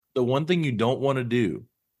the one thing you don't want to do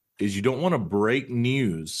is you don't want to break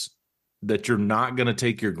news that you're not going to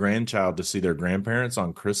take your grandchild to see their grandparents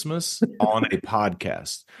on Christmas on a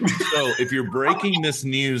podcast. So if you're breaking this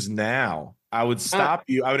news now, I would stop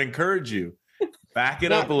you. I would encourage you, back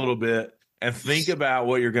it up a little bit and think about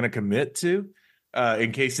what you're going to commit to.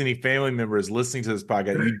 In case any family member is listening to this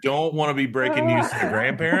podcast, you don't want to be breaking news to the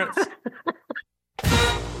grandparents.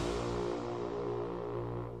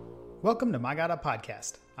 Welcome to My God Up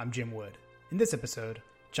Podcast. I'm Jim Wood. In this episode,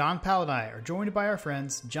 John Powell and I are joined by our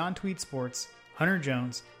friends John Tweed Sports, Hunter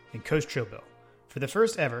Jones, and Coach Trillbill for the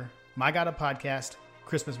first ever My God Up Podcast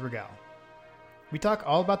Christmas Regale. We talk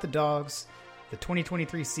all about the dogs, the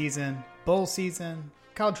 2023 season, bowl season,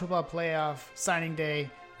 college football playoff, signing day,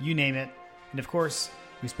 you name it. And of course,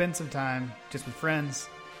 we spend some time just with friends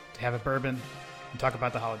to have a bourbon and talk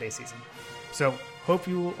about the holiday season. So, hope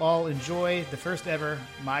you all enjoy the first ever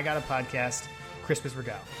My God Up Podcast Christmas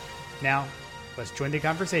Regale. Now, let's join the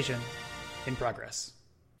conversation in progress.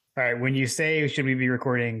 All right, when you say should we be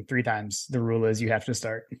recording 3 times, the rule is you have to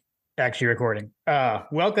start actually recording.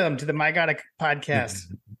 Welcome to the My God Up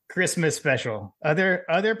Podcast Christmas special. Other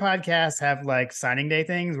podcasts have like signing day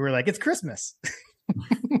things. We're like, it's Christmas.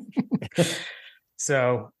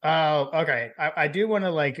 So, okay. I do want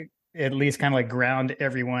to like at least kind of like ground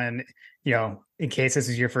everyone, you know, in case this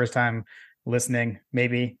is your first time listening,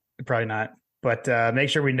 maybe, probably not, but make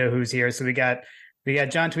sure we know who's here. So we got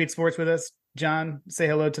John Tweed Sports with us. John, say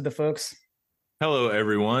hello to the folks. Hello,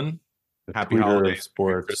 everyone. Happy Tweeter holidays,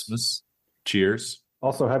 Sports. Merry Christmas. Cheers.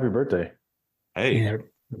 Also, happy birthday. Hey, Yeah,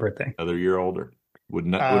 birthday. another year older. Would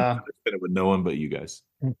not spend it with no one but you guys.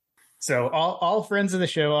 So all friends of the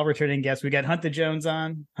show, all returning guests. We got Hunter Jones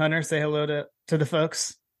on. Hunter, say hello to the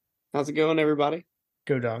folks. How's it going, everybody?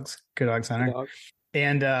 Go dogs. Go dogs, Hunter. Good dog.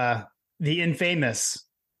 And the infamous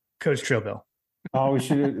Coach Trillbill. Oh, we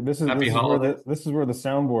should. This is Happy where holidays. this is where the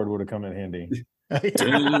soundboard would have come in handy. Oh,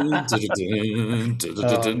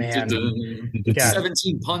 man. Yeah.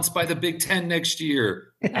 17 punts by the Big Ten next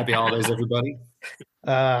year. Happy holidays, everybody.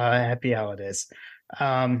 Happy holidays.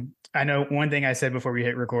 I know one thing I said before we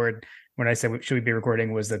hit record, when I said should we be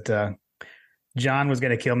recording, was that John was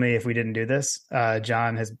going to kill me if we didn't do this.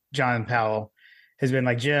 John Powell has been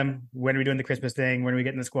like, Jim, when are we doing the Christmas thing? When are we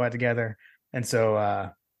getting the squad together? And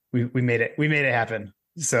so we made it. We made it happen.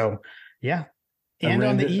 So yeah. And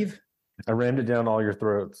on the eve, I rammed it down all your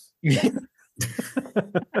throats.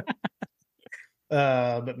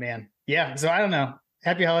 But man, yeah. So I don't know.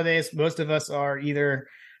 Happy holidays. Most of us are either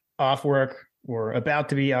off work or about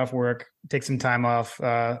to be off work. Take some time off.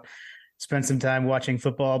 Spend some time watching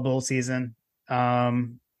football bowl season. I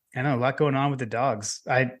know a lot going on with the dogs.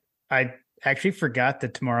 I actually forgot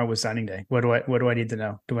that tomorrow was signing day. What do I need to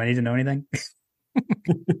know? Do I need to know anything?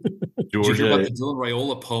 Did you hear about the Dylan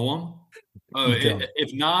Raiola poem?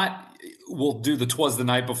 If not, we'll do the "Twas the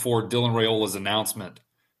Night Before" Dylan Raiola's announcement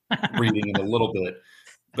reading in a little bit.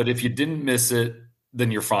 But if you didn't miss it,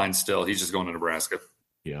 then you're fine still. He's just going to Nebraska.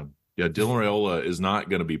 Yeah. Dylan Raiola is not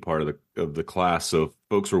going to be part of the class. So if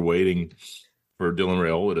folks were waiting for Dylan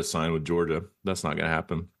Raiola to sign with Georgia, that's not going to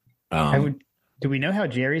happen. Do we know how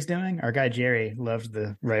Jerry's doing? Our guy Jerry loved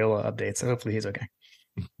the Raiola update, so hopefully he's okay.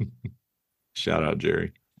 Shout out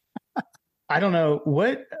Jerry. I don't know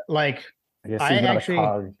what, like, I guess he's not a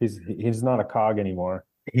cog. He's not a cog anymore.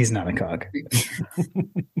 He's not a cog.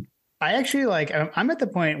 I actually I'm at the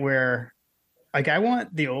point where like I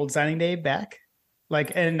want the old signing day back.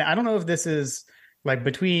 Like, and I don't know if this is like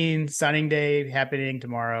between signing day happening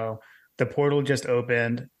tomorrow, the portal just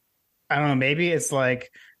opened. I don't know. Maybe it's like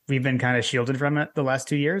we've been kind of shielded from it the last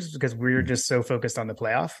 2 years because we were just so focused on the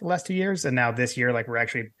playoff the last 2 years. And now this year, like we're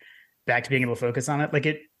actually back to being able to focus on it. Like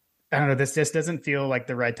I don't know. This just doesn't feel like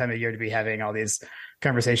the right time of year to be having all these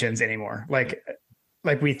conversations anymore. Like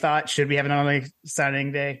we thought, should we have an early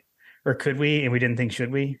signing day or could we? And we didn't think,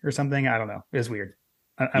 should we or something? I don't know. It was weird.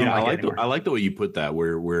 I like the way you put that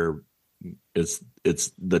where it's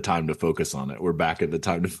the time to focus on it. We're back at the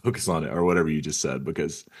time to focus on it or whatever you just said,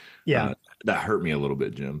 because that hurt me a little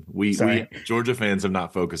bit, Jim. We Georgia fans have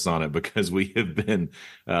not focused on it because we have been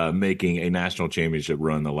making a national championship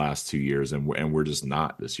run the last 2 years and we're just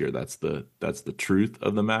not this year. That's the truth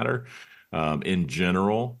of the matter. In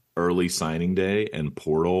general, early signing day and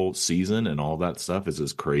portal season and all that stuff is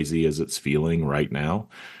as crazy as it's feeling right now.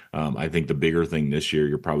 I think the bigger thing this year,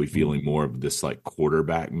 you're probably feeling more of this like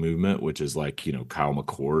quarterback movement, which is like, you know, Kyle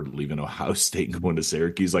McCord leaving Ohio State and going to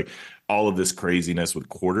Syracuse. Like all of this craziness with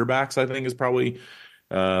quarterbacks, I think is probably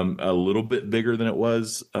a little bit bigger than it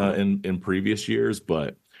was in previous years.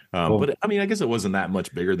 But But I mean, I guess it wasn't that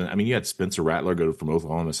much bigger than. I mean, you had Spencer Rattler go from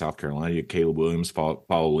Oklahoma to South Carolina. You had Caleb Williams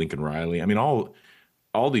follow Lincoln Riley. I mean,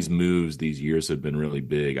 all these moves these years have been really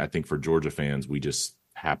big. I think for Georgia fans, we just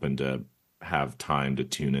happen to have time to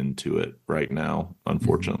tune into it right now,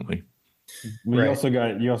 unfortunately. You also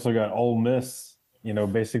got Ole Miss,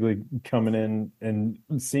 basically coming in and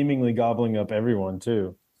seemingly gobbling up everyone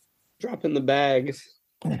too. Dropping the bags.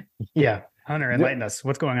 Yeah. Hunter, enlighten us.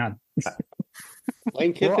 What's going on?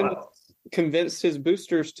 Lane Kiffin convinced his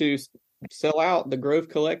boosters to sell out. The Grove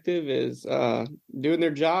Collective is doing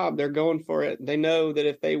their job. They're going for it. They know that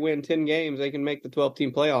if they win 10 games, they can make the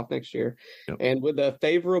 12-team playoff next year. Yep. And with a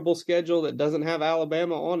favorable schedule that doesn't have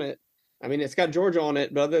Alabama on it, I mean, it's got Georgia on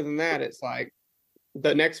it, but other than that, it's like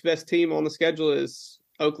the next best team on the schedule is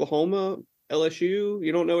Oklahoma, LSU.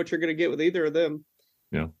 You don't know what you're going to get with either of them.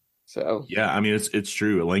 Yeah. So yeah, I mean it's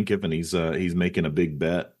true. Lane Kiffin, he's making a big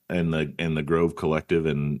bet, and the Grove Collective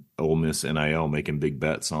and Ole Miss NIL making big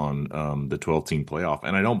bets on the 12-team playoff,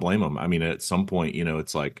 and I don't blame them. I mean, at some point,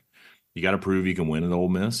 it's like you got to prove you can win at Ole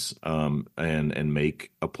Miss and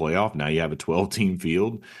make a playoff. Now you have a 12-team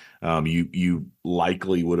field. You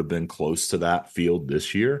likely would have been close to that field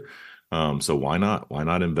this year. So why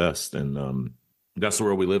not invest? And that's the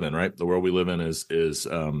world we live in, right? The world we live in is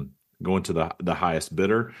going to the highest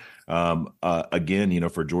bidder. Again,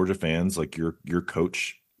 for Georgia fans, like your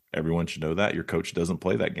coach, everyone should know that your coach doesn't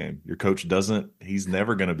play that game. Your coach he's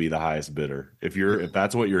never going to be the highest bidder. If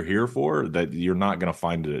that's what you're here for, that you're not going to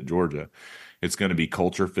find it at Georgia. It's going to be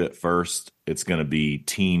culture fit first. It's going to be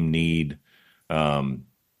team need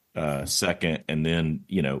second. And then,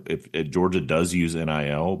 if Georgia does use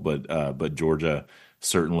NIL, but Georgia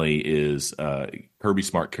certainly is Kirby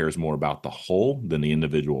Smart cares more about the whole than the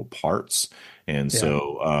individual parts. And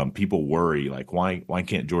so people worry, like, why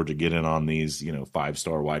can't Georgia get in on these,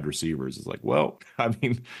 5-star wide receivers? It's like, well, I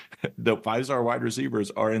mean, the 5-star wide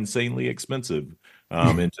receivers are insanely expensive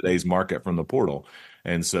in today's market from the portal.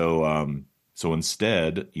 And so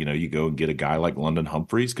instead, you go and get a guy like London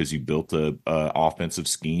Humphreys because you built a offensive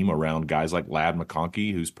scheme around guys like Ladd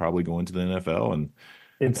McConkey, who's probably going to the NFL. And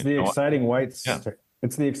it's the exciting whites. Yeah.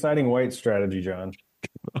 It's the exciting white strategy, John.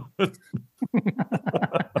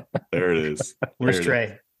 There it is. Where's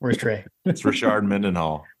Trey? It's Rashard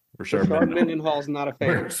Mendenhall. Rashard Mendenhall's not a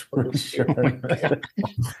fan.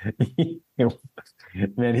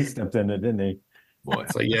 Man, he stepped in it, didn't he? Boy.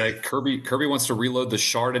 So yeah, Kirby wants to reload the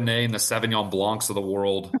Chardonnay and the Sauvignon Blancs of the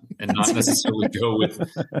world, and not necessarily go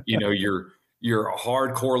with your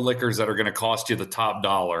hardcore liquors that are going to cost you the top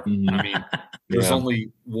dollar. Mm-hmm. I mean, there's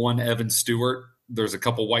only one Evan Stewart. There's a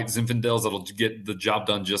couple white Zinfandels that'll get the job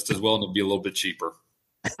done just as well, and it'll be a little bit cheaper.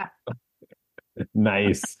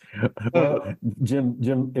 Nice. Well,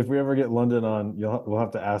 Jim, if we ever get London on, we'll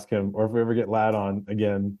have to ask him, or if we ever get Ladd on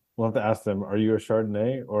again, we'll have to ask them, are you a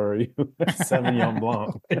Chardonnay or are you a Sauvignon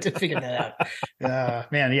Blanc? To figure that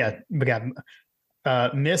out. Man, yeah, we got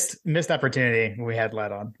missed opportunity when we had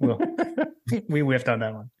Ladd on. We whiffed on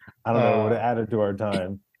that one. I don't know, would have added to our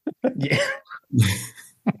time. Yeah.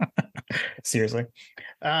 Seriously.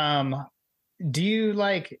 Do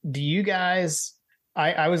you guys,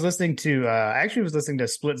 I was listening to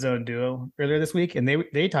Split Zone Duo earlier this week, and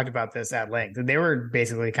they talked about this at length. And they were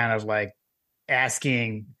basically kind of like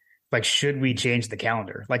asking, like, should we change the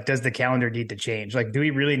calendar? Like, does the calendar need to change? Like, do we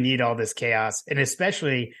really need all this chaos? And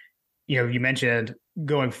especially, you mentioned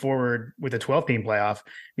going forward with a 12-team playoff. I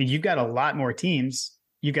mean, you've got a lot more teams.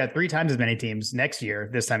 You've got 3 times as many teams next year,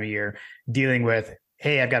 this time of year, dealing with,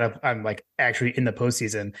 hey, I'm like actually in the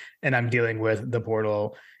postseason and I'm dealing with the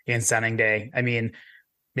portal and signing day. I mean,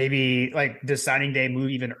 maybe like does signing day move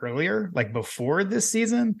even earlier, like before this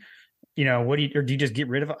season? Or do you just get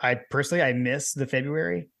rid of it? I miss the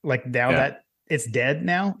February, like now that it's dead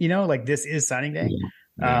now, like this is signing day.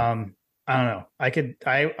 Yeah. I don't know.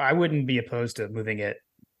 I wouldn't be opposed to moving it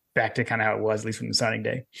back to kind of how it was, at least from the signing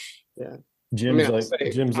day. Yeah. Jim's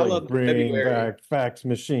like bring back fax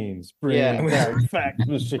machines. Bring back fax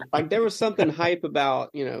machines. Like there was something hype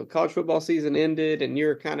about, college football season ended and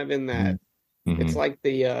you're kind of in that. Mm-hmm. It's like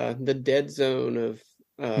the dead zone of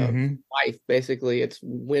life. Basically, it's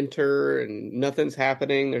winter and nothing's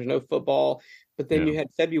happening. There's no football. But then you had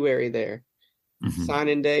February there. Mm-hmm.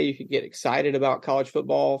 Signing day, you could get excited about college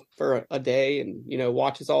football for a day and,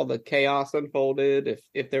 watch as all the chaos unfolded.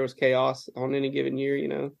 If there was chaos on any given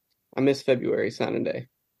year, I miss February signing day.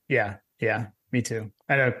 Yeah, me too.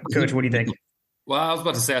 I know, Coach. What do you think? Well, I was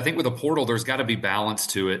about to say, I think with a portal, there's got to be balance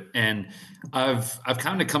to it, and I've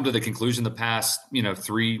kind of come to the conclusion the past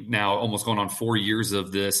 3 now, almost going on 4 years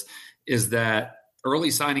of this, is that early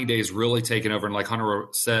signing day is really taken over, and like Hunter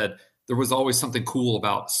said, there was always something cool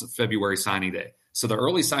about February signing day. So the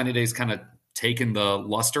early signing day is kind of taken the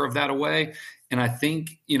luster of that away. And I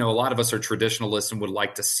think, a lot of us are traditionalists and would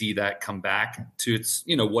like to see that come back to its,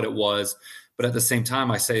 what it was. But at the same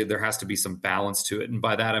time, I say there has to be some balance to it. And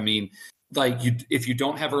by that, I mean, if you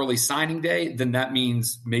don't have early signing day, then that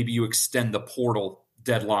means maybe you extend the portal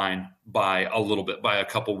deadline by a little bit, by a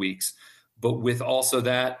couple weeks. But with also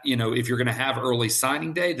that, if you're going to have early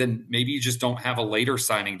signing day, then maybe you just don't have a later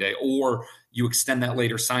signing day, or you extend that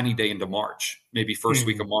later signing day into March, maybe first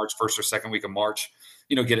week of March, first or second week of March,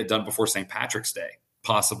 get it done before St. Patrick's Day,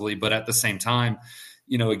 possibly. But at the same time,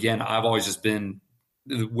 again, I've always just been,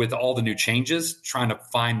 with all the new changes, trying to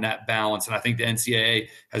find that balance. And I think the NCAA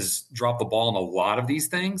has dropped the ball on a lot of these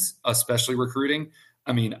things, especially recruiting.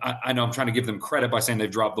 I mean, I know I'm trying to give them credit by saying they've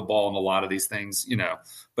dropped the ball on a lot of these things,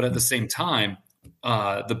 but at the same time,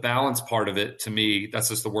 the balance part of it, to me, that's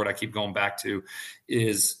just the word I keep going back to,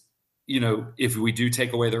 is, if we do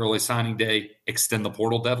take away the early signing day, extend the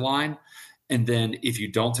portal deadline. And then if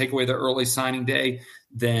you don't take away the early signing day,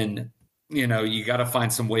 then, you got to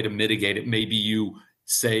find some way to mitigate it. Maybe you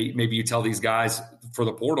tell these guys for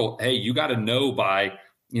the portal, hey, you got to know by,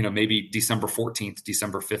 maybe December 14th,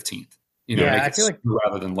 December 15th. I feel like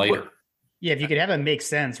rather than later. Yeah, if you could have it make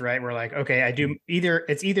sense, right? We're like, okay, I do either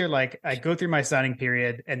like I go through my signing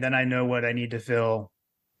period and then I know what I need to fill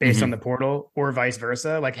based on the portal, or vice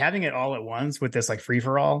versa. Like having it all at once with this like free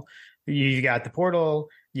for all. You got the portal,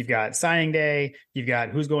 you've got signing day, you've got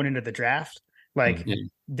who's going into the draft. Like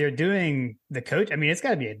they're doing the coach. I mean, it's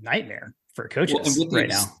got to be a nightmare for coaches right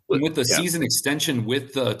now. With the season extension,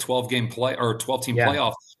 with the 12-game play or 12-team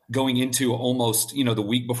playoff going into almost, the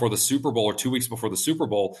week before the Super Bowl or 2 weeks before the Super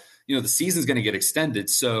Bowl, the season's going to get extended.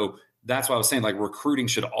 So that's why I was saying, like, recruiting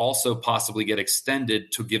should also possibly get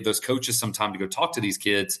extended to give those coaches some time to go talk to these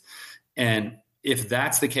kids. And if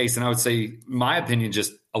that's the case, then I would say, my opinion,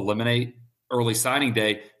 just eliminate early signing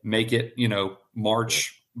day, make it,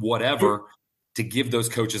 March, whatever, to give those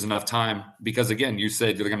coaches enough time. Because again, you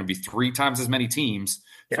said there are going to be 3 times as many teams,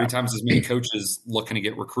 3 times as many coaches looking to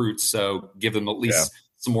get recruits. So give them at least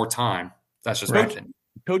some more time. That's just my opinion.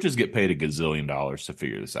 Coaches get paid $1 gazillion to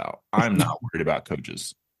figure this out. I'm not worried about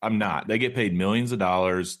coaches. I'm not. They get paid millions of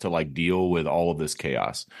dollars to like deal with all of this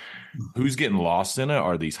chaos. Who's getting lost in it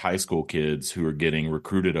are these high school kids who are getting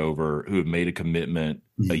recruited over, who have made a commitment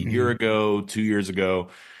a year ago, 2 years ago,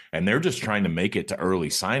 and they're just trying to make it to early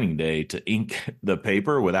signing day to ink the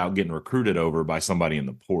paper without getting recruited over by somebody in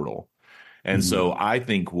the portal. And so I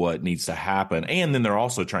think what needs to happen, and then they're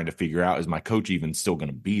also trying to figure out, is my coach even still going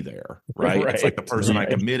to be there? Right. It's like the person I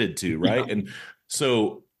committed to. Right. And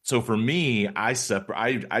so for me, I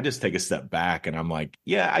just take a step back and I'm like,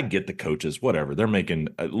 yeah, I get the coaches, whatever. They're making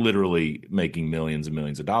literally making millions and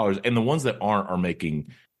millions of dollars. And the ones that aren't are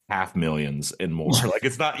making $500,000 and more. Like,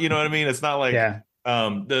 it's not, you know what I mean? It's not like,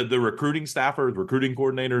 the recruiting staffers, recruiting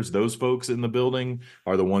coordinators, those folks in the building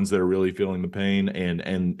are the ones that are really feeling the pain,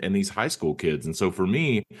 and these high school kids. And so for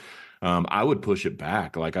me, I would push it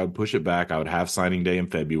back. Like, I would push it back. I would have signing day in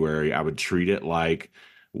February. I would treat it like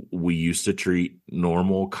we used to treat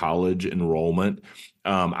normal college enrollment.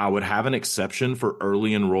 I would have an exception for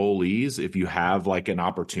early enrollees if you have like an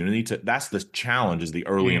opportunity to. That's the challenge, is the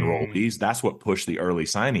early enrollees. That's what pushed the early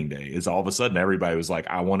signing day, is all of a sudden everybody was like,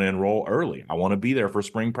 I want to enroll early. I want to be there for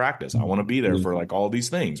spring practice. I want to be there for like all these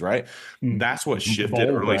things, right? That's what shifted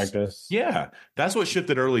early practice. Yeah, that's what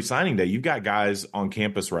shifted early signing day. You've got guys on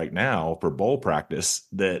campus right now for bowl practice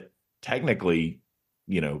that technically,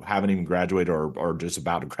 haven't even graduated or just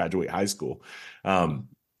about to graduate high school. And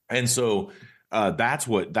so that's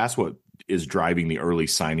what is driving the early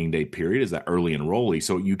signing day period, is that early enrollee.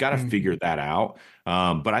 So you got to figure that out.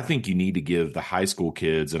 But I think you need to give the high school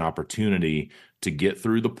kids an opportunity to get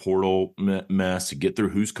through the portal mess, to get through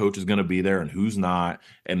whose coach is going to be there and who's not,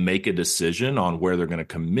 and make a decision on where they're going to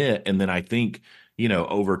commit. And then I think,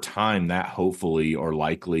 over time, that hopefully, or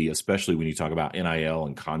likely, especially when you talk about NIL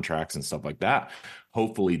and contracts and stuff like that,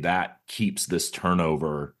 hopefully that keeps this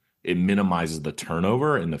turnover. It minimizes the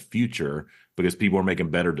turnover in the future, because people are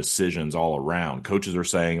making better decisions all around. Coaches are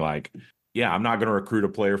saying like, yeah, I'm not going to recruit a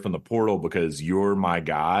player from the portal because you're my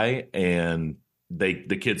guy. And the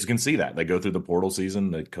kids can see that. They go through the portal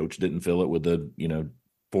season. The coach didn't fill it with the,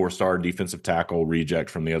 4-star defensive tackle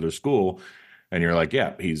reject from the other school. And you're like,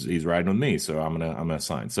 yeah, he's riding with me, so I'm gonna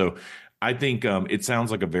sign. So I think it sounds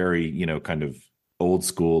like a very, kind of old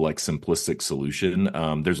school, like simplistic solution.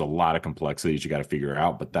 There's a lot of complexities you got to figure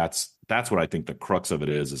out, but that's what I think the crux of it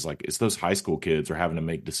is like, it's those high school kids are having to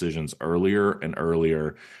make decisions earlier and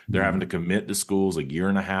earlier. They're having to commit to schools a year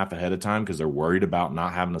and a half ahead of time because they're worried about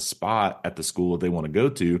not having a spot at the school that they want to go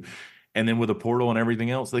to. And then with a portal and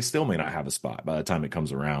everything else, they still may not have a spot by the time it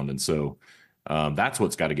comes around. And so that's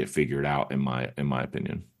what's got to get figured out, in my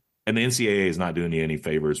opinion. And the NCAA is not doing you any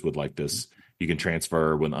favors with like this. You can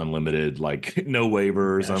transfer with unlimited, like no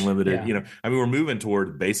waivers, unlimited. Yeah. I mean, we're moving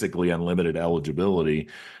toward basically unlimited eligibility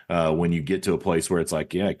when you get to a place where it's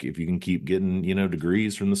like, yeah, if you can keep getting,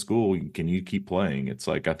 degrees from the school, can you keep playing? It's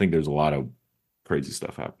like, I think there's a lot of crazy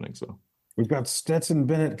stuff happening. So we've got Stetson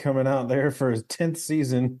Bennett coming out there for his 10th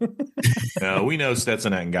season. No, we know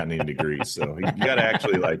Stetson hasn't gotten any degrees, so you got to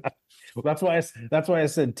actually like. Well, that's why I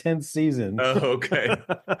said 10th season. Oh, okay.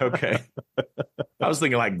 I was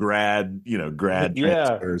thinking like grad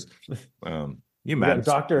transfers. You imagine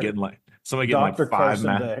somebody getting like five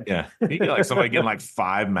you get like somebody getting like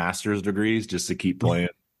 5 master's degrees just to keep playing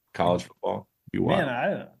college football.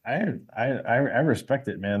 Man, I respect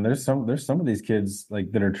it, man. There's some of these kids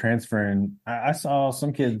like that are transferring. I saw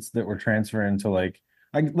some kids that were transferring to like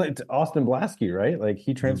to Austin Blasky, right? Like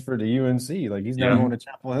he transferred to UNC. Like he's now going to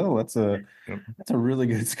Chapel Hill. That's a really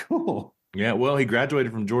good school. Yeah, well, he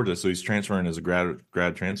graduated from Georgia, so he's transferring as a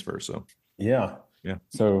grad transfer. So yeah.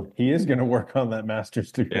 So he is going to work on that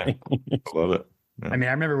master's degree. Yeah. Love it. Yeah. I mean,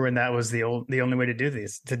 I remember when that was the only way to do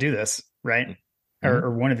this, right? Mm-hmm.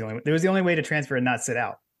 Or one of the only. There was the only way to transfer and not sit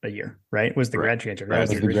out a year, right? Was the grad transfer? That was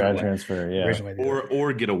the grad transfer, yeah.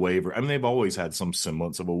 Or get a waiver. I mean, they've always had some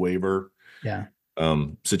semblance of a waiver. Yeah.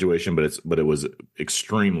 Situation, but it was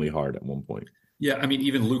extremely hard at one point. Yeah, I mean,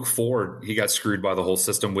 even Luke Ford, he got screwed by the whole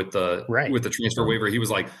system with the transfer waiver. He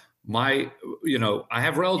was like, I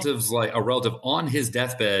have relatives, like a relative on his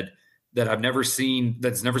deathbed that that's never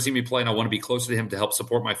seen me play, and I want to be closer to him to help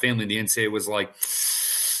support my family. And the NCAA was like,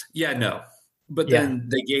 yeah, no. But then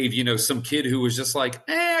they gave, some kid who was just like,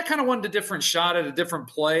 I kind of wanted a different shot at a different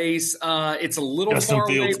place. It's a little far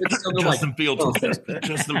away. But Justin Fields.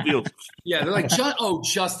 Justin Fields. Yeah, they're like,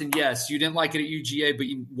 Justin, yes, you didn't like it at UGA, but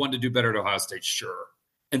you wanted to do better at Ohio State, sure.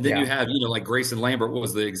 And then you have, like Grayson Lambert, what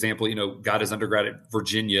was the example, got his undergrad at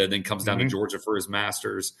Virginia, then comes down to Georgia for his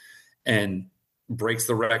master's and breaks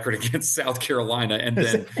the record against South Carolina, and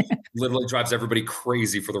then literally drives everybody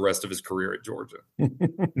crazy for the rest of his career at Georgia.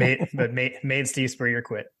 made Steve Spurrier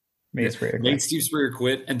quit. Made Steve Spurrier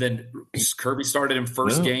quit, and then Kirby started him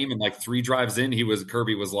first game, and like 3 drives in,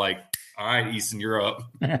 Kirby was like, "All right, Easton, you're up."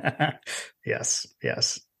 Yes.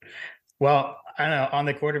 Well, I don't know, on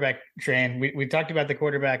the quarterback train, we talked about the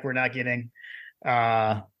quarterback we're not getting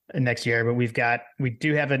next year, but we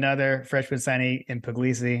do have another freshman signing in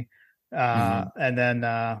Puglisi. And then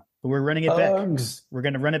we're running it back. We're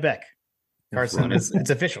going to run it back. Carson, it's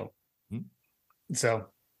official. So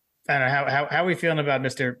I don't know how are we feeling about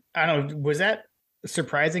Mr. I don't know. Was that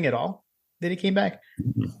surprising at all that he came back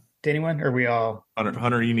to anyone? Or are we all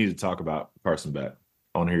Hunter? You need to talk about Carson Beck.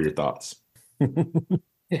 I want to hear your thoughts.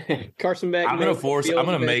 Carson Beck. I'm going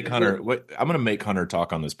to make Hunter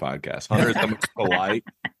talk on this podcast. Hunter is the most polite.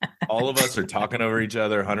 All of us are talking over each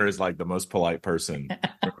other. Hunter is like the most polite person.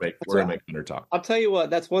 We're going to make Hunter talk. I'll tell you what,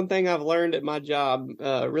 that's one thing I've learned at my job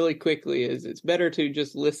really quickly is it's better to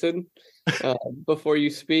just listen before you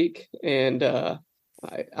speak. And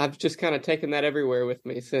I've just kind of taken that everywhere with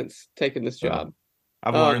me since taking this job.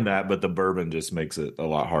 I've learned that, but the bourbon just makes it a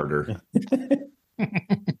lot harder.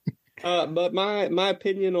 But my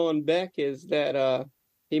opinion on Beck is that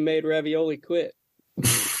he made Ravioli quit.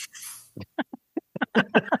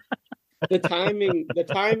 The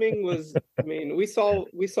timing was, I mean, we saw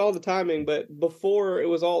the timing, but before it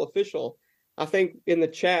was all official, I think in the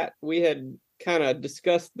chat we had kind of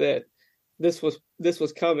discussed that this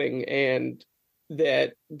was coming and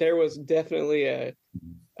that there was definitely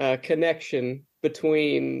a connection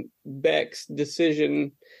between Beck's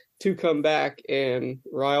decision to come back and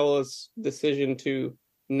Raiola's decision to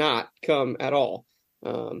not come at all.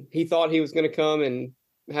 He thought he was going to come and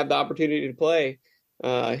have the opportunity to play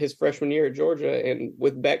his freshman year at Georgia, and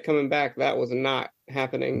with Beck coming back, that was not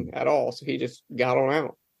happening at all. So he just got on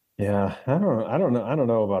out. Yeah, I don't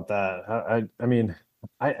know about that. I mean,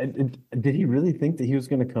 did he really think that he was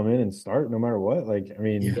going to come in and start no matter what? Like, I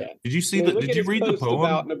mean, did you see did you read the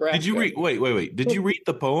poem? Did you read? Wait. Did you read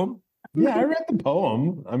the poem? Yeah, I read the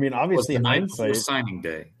poem. I mean, obviously, the night before signing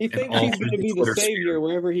day. He thinks he's going to be the savior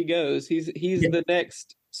wherever he goes. He's the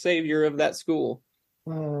next savior of that school.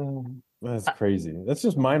 That's crazy. That's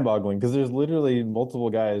just mind-boggling because there's literally multiple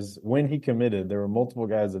guys. When he committed, there were multiple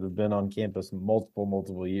guys that have been on campus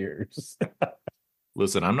multiple years.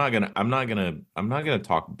 Listen, I'm not gonna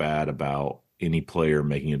talk bad about any player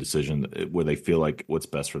making a decision where they feel like what's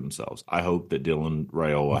best for themselves. I hope that Dylan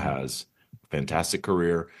Raiola has fantastic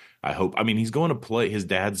career. I hope. I mean, he's going to play. His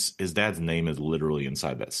dad's name is literally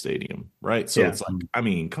inside that stadium, right? So it's like, I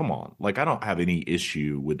mean, come on. Like, I don't have any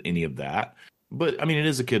issue with any of that. But I mean, it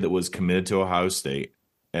is a kid that was committed to Ohio State,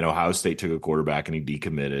 and Ohio State took a quarterback and he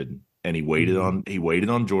decommitted, and he waited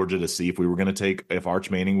on Georgia to see if we were going to take if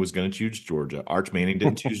Arch Manning was going to choose Georgia. Arch Manning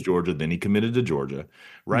didn't choose Georgia, then he committed to Georgia,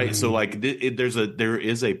 right? So like, there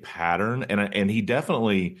is a pattern, and he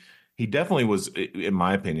definitely was, in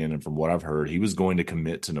my opinion, and from what I've heard, he was going to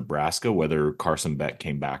commit to Nebraska, whether Carson Beck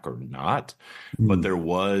came back or not. But there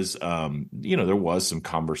was, there was some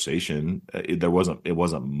conversation. It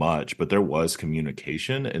wasn't much, but there was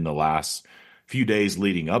communication in the last few days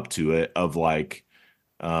leading up to it of like,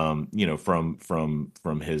 from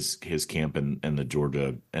his camp and the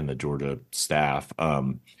Georgia staff.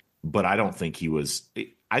 But I don't think he was.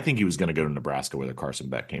 I think he was going to go to Nebraska whether Carson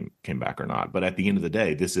Beck came back or not. But at the end of the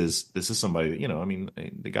day, this is somebody that, I mean,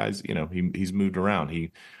 the guy's, he's moved around.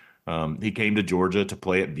 He came to Georgia to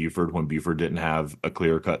play at Buford when Buford didn't have a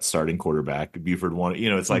clear-cut starting quarterback. Buford wanted,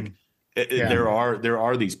 it's like there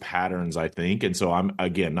are these patterns, I think. And so I'm,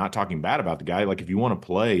 again, not talking bad about the guy. Like, if you want to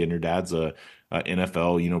play and your dad's a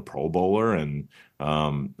NFL, Pro Bowler and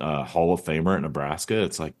Hall of Famer at Nebraska,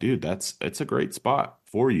 it's like, dude, it's a great spot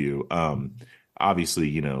for you.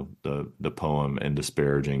 Obviously, the poem and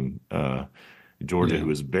disparaging Georgia, who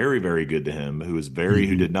was very, very good to him, who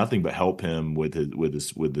did nothing but help him with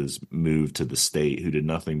his move to the state, who did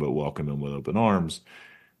nothing but welcome him with open arms,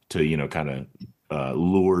 to kind of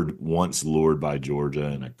lured by Georgia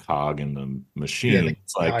and a cog in the machine.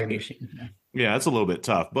 It's like, yeah, it's a little bit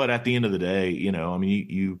tough, but at the end of the day, I mean,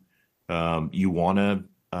 you want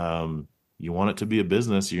it to be a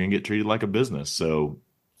business. You're gonna get treated like a business. So,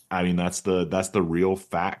 I mean, that's the real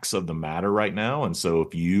facts of the matter right now. And so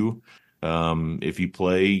if you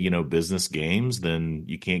play, business games, then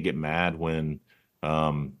you can't get mad when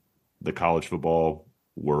the college football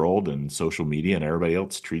world and social media and everybody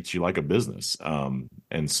else treats you like a business.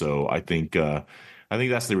 And so I think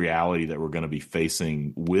that's the reality that we're going to be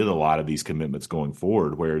facing with a lot of these commitments going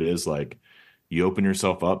forward, where it is like you open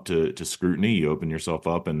yourself up to scrutiny, you open yourself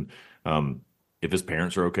up, and if his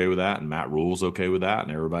parents are okay with that and Matt Rule's okay with that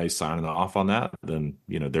and everybody's signing off on that, then,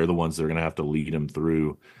 they're the ones that are going to have to lead him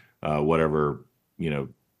through whatever,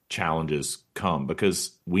 challenges come,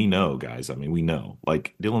 because we know, guys, I mean, we know,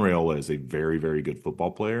 like, Dylan Raiola is a very, very good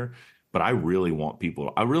football player, but I really want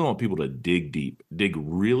people to dig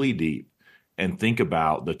really deep and think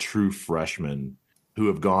about the true freshmen who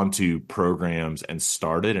have gone to programs and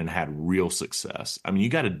started and had real success. I mean, you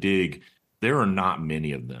got to dig. There are not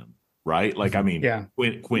many of them, right? Like, I mean,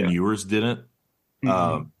 Quinn Ewers didn't.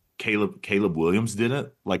 Caleb Williams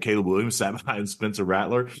didn't. Like, Caleb Williams sat behind Spencer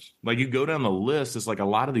Rattler. Like, you go down the list, it's like a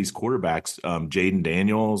lot of these quarterbacks, Jaden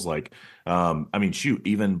Daniels, like, I mean, shoot,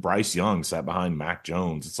 even Bryce Young sat behind Mac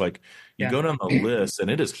Jones. It's like you go down the list,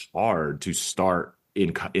 and it is hard to start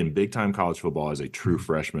in big time college football as a true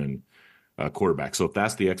freshman quarterback. So if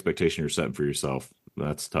that's the expectation you're setting for yourself,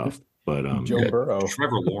 that's tough. But Joe Burrow,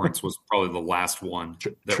 Trevor Lawrence was probably the last one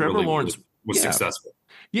that Trevor really Lawrence was successful.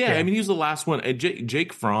 Yeah, I mean, he was the last one.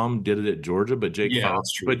 Jake Fromm did it at Georgia, but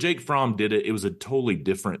Jake Fromm did it. It was a totally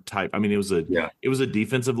different type. I mean, it was a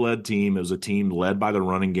defensive led team. It was a team led by the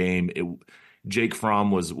running game. Jake Fromm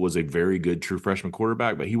was a very good true freshman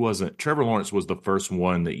quarterback, but he wasn't. Trevor Lawrence was the first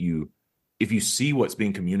one that if you see what's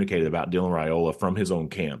being communicated about Dylan Raiola from his own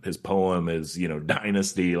camp, his poem, his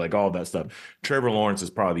dynasty, like all that stuff. Trevor Lawrence is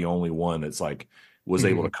probably the only one that's like was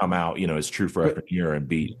able to come out, his true freshman year and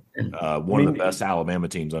beat one of the best Alabama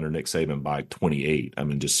teams under Nick Saban by 28. I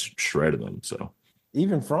mean, just shredded them. So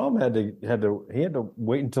even Fromm had to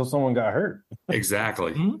wait until someone got hurt.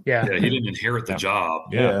 Exactly. Yeah, he didn't inherit the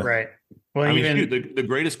job. Yeah, right. Well, I mean, the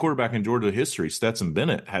greatest quarterback in Georgia history, Stetson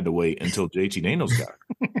Bennett, had to wait until JT Daniels got hurt.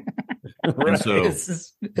 Right. So,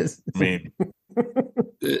 I mean,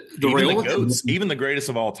 even the greatest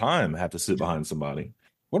of all time have to sit behind somebody.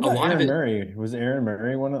 What about Aaron Murray? Was Aaron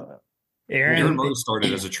Murray one of Aaron Murray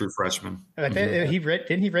started as a true freshman. Didn't he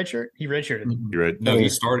redshirt? He redshirted. No, he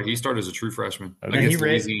started as a true freshman. Okay.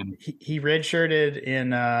 He redshirted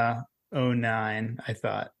in 09, I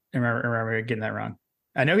thought. I remember getting that wrong.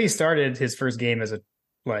 I know he started his first game as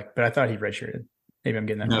but I thought he redshirted. Maybe I'm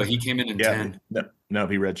getting that wrong. No, he came in 10. No,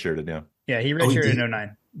 he redshirted, yeah. Yeah, he redshirted in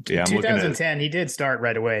 09. Yeah, 2010, he did start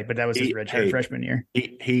right away, but that was his redshirt freshman year.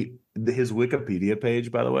 His Wikipedia page,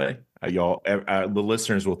 by the way, y'all, the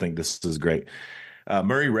listeners will think this is great.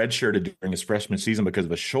 Murray redshirted during his freshman season because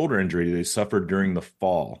of a shoulder injury that he suffered during the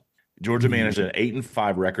fall. Georgia managed an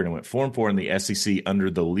 8-5 record and went 4-4 in the SEC under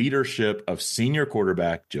the leadership of senior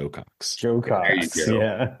quarterback Joe Cox.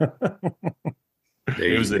 Yeah.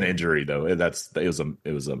 It was an injury though. It was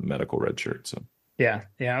a medical red shirt. So yeah.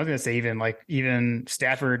 I was gonna say even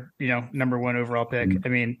Stafford, number 1 overall pick. I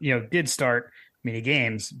mean, did start many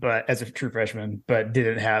games, but as a true freshman, but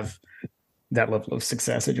didn't have that level of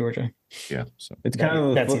success at Georgia. Yeah, so it's kind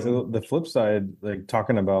of the flip side, like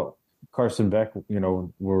talking about Carson Beck,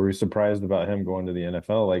 were we surprised about him going to the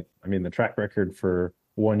NFL? Like, I mean, the track record for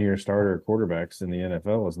 1-year starter quarterbacks in the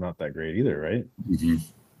NFL is not that great either, right? Mm-hmm.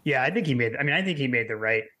 Yeah, I think he made the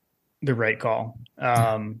right call.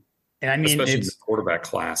 And I mean, especially the quarterback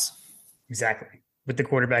class. Exactly. With the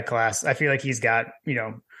quarterback class, I feel like he's got,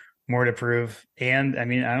 more to prove. And I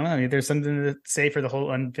mean, I don't know. I mean, there's something to say for the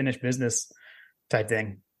whole unfinished business type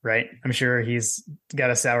thing, right? I'm sure he's got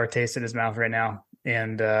a sour taste in his mouth right now,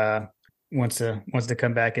 and wants to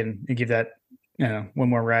come back and give that, one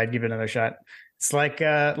more ride, give it another shot. It's like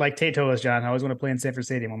Tate told us, John, I always want to play in Sanford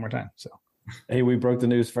Stadium one more time. So, hey, we broke the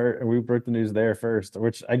news first. We broke the news there first,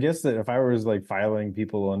 which I guess that if I was like filing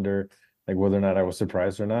people under like whether or not I was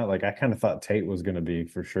surprised or not, like I kind of thought Tate was going to be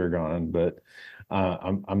for sure gone, but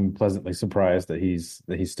I'm pleasantly surprised that he's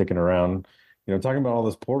sticking around. Talking about all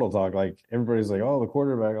this portal talk, like everybody's like, oh, the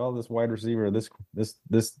quarterback, oh, this wide receiver, this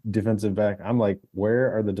defensive back. I'm like,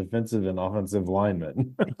 where are the defensive and offensive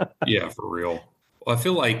linemen? Yeah, for real. Well, I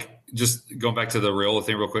feel like, just going back to the Raiola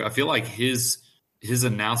thing real quick, I feel like his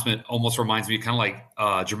announcement almost reminds me kind of like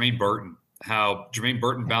Jermaine Burton, how Jermaine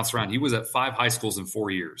Burton bounced around. He was at 5 high schools in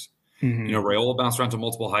 4 years. Mm-hmm. Raiola bounced around to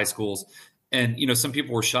multiple high schools. And, some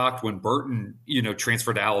people were shocked when Burton,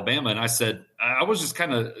 transferred to Alabama. And I said, I was just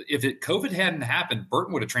kind of, if COVID hadn't happened,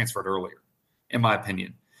 Burton would have transferred earlier, in my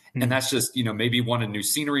opinion. Mm-hmm. And that's just, maybe wanted new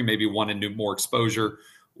scenery, maybe wanted more exposure,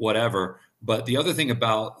 whatever. But the other thing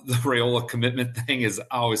about the Raiola commitment thing is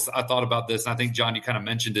I thought about this. And I think, John, you kind of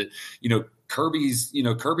mentioned it.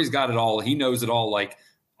 Kirby's got it all. He knows it all, like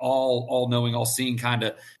all knowing, all seeing kind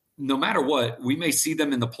of. No matter what, we may see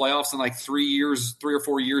them in the playoffs in like 3 or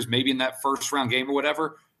 4 years, maybe in that first round game or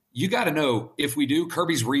whatever. You got to know, if we do,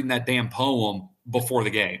 Kirby's reading that damn poem before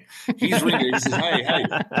the game. He's reading it. He says, hey,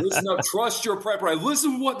 listen up, trust your preparation.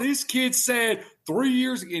 Listen to what this kid said 3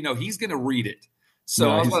 years ago. He's going to read it. So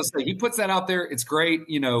nice. I was going to say, he puts that out there. It's great,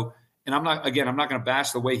 and I'm not going to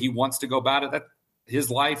bash the way he wants to go about it. That's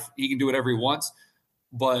his life. He can do whatever he wants.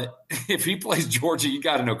 But if he plays Georgia, you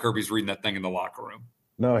got to know Kirby's reading that thing in the locker room.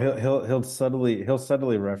 No, he'll subtly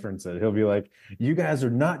reference it. He'll be like, "You guys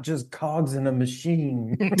are not just cogs in a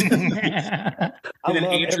machine." And then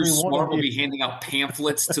Andrew Smart will be handing out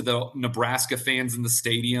pamphlets to the Nebraska fans in the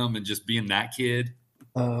stadium and just being that kid.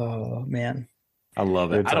 Oh man, I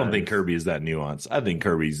love it. I don't think Kirby is that nuanced. I think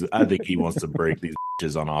he wants to break these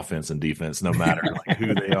bitches on offense and defense, no matter like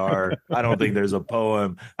who they are. I don't think there's a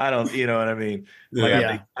poem. I don't, you know what I mean?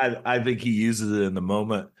 Like, I think he uses it in the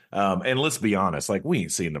moment. And let's be honest, like we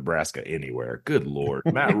ain't seen Nebraska anywhere. Good Lord,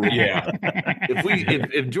 Matt Rule. Yeah.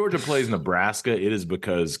 If Georgia plays Nebraska, it is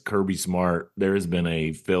because Kirby Smart. There has been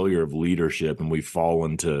a failure of leadership, and we've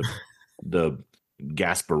fallen to the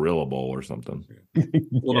Gasparilla Bowl or something.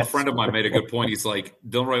 Well, yes. A friend of mine made a good point. He's like,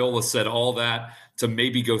 Dylan Raiola said all that to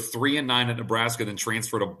maybe go 3-9 at Nebraska, then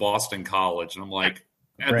transfer to Boston College. And I'm like,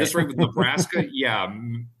 at this rate with Nebraska, yeah.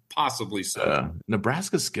 Possibly so.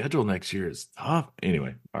 Nebraska's schedule next year is tough.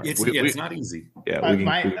 Anyway, all right. It's not easy. Yeah,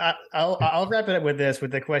 I'll wrap it up with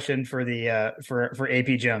the question for the for AP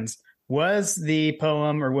Jones. Was the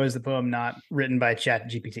poem not written by Chat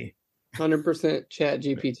GPT? 100% Chat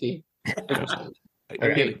GPT.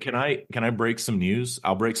 Okay. Can I break some news?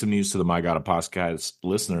 I'll break some news to the My God a Podcast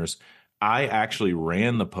listeners. I actually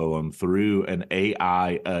ran the poem through an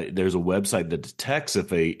AI. There's a website that detects if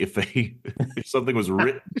something was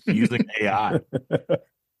written using AI,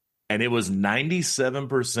 and it was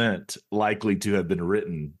 97% likely to have been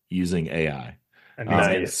written using AI.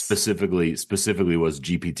 Nice. Specifically was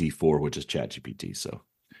GPT-4, which is ChatGPT. So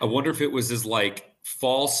I wonder if it was his like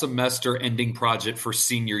fall semester ending project for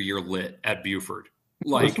senior year lit at Buford,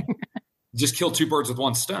 like. Just kill 2 birds with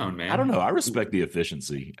 1 stone, man. I don't know. I respect the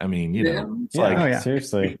efficiency. I mean, it's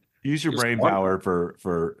seriously, use your brain power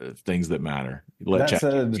for things that matter. That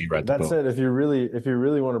said, if you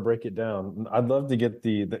really want to break it down, I'd love to get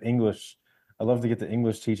the English. I'd love to get the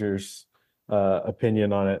English teacher's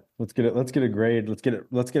opinion on it. Let's get a grade. Let's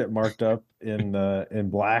get it marked up in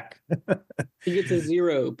black. He gets a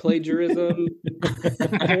 0. Plagiarism.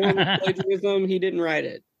 Plagiarism. He didn't write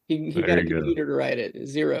it. He got a computer to write it.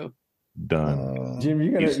 0. Done. Jim,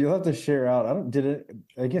 you'll have to share out. Did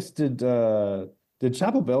Did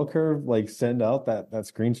Chapel Bell Curve like send out that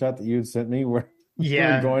screenshot that you had sent me where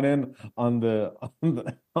Yeah, we're going in on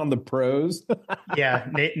the pros? yeah.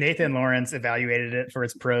 Nathan Lawrence evaluated it for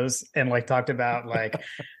its pros and like talked about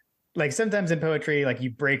like sometimes in poetry, like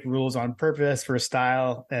you break rules on purpose for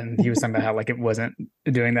style, and he was talking about how like it wasn't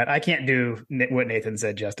doing that. I can't do what Nathan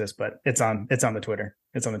said justice, but it's on the Twitter.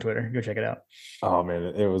 It's on the Twitter. Go check it out. Oh man,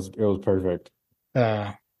 it was perfect.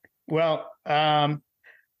 Well, I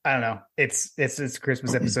don't know. It's a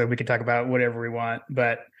Christmas episode. We can talk about whatever we want,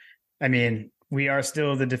 but I mean, we are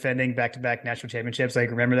still the defending back-to-back national championships. Like,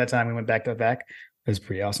 remember that time we went back-to-back? It was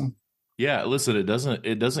pretty awesome. Yeah, listen, it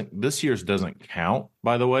doesn't this year's doesn't count,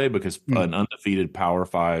 by the way, because an undefeated Power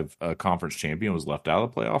Five conference champion was left out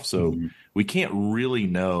of the playoff. So we can't really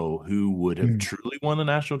know who would have truly won the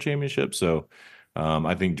national championship. So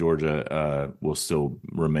I think Georgia will still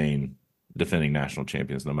remain defending national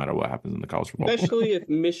champions no matter what happens in the college football. Especially if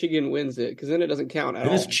Michigan wins it, because then it doesn't count at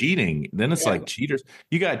all. It's cheating. Then it's like cheaters.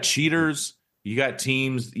 You got cheaters. You got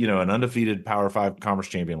teams, an undefeated Power Five conference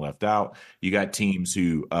champion left out. You got teams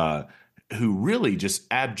who really just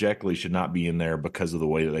abjectly should not be in there because of the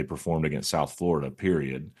way that they performed against South Florida,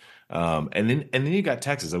 period. And then you got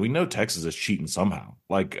Texas, and we know Texas is cheating somehow.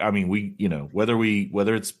 Like, I mean, whether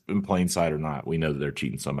it's in plain sight or not, we know that they're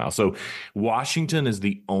cheating somehow. So Washington is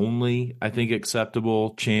the only, I think,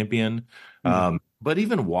 acceptable champion. But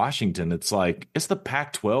even Washington, it's like, it's the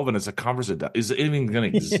Pac-12 and it's a conference that is even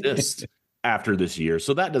going to exist after this year.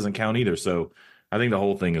 So that doesn't count either. So I think the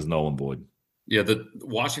whole thing is null and void. Yeah, the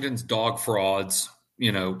Washington's dog frauds.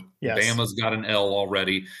 Bama's got an L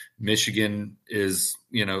already. Michigan is,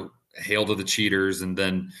 hail to the cheaters, and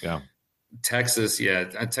then Texas. Yeah,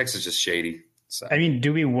 Texas is shady. So. I mean,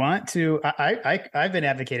 do we want to? I've been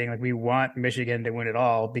advocating like we want Michigan to win it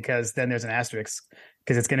all because then there's an asterisk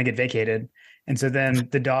because it's going to get vacated, and so then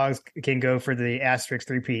the dogs can go for the asterisk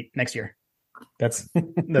three-peat next year. That's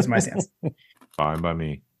my stance. Fine by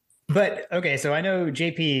me. But okay, so I know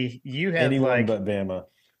JP, you have anyone but Bama.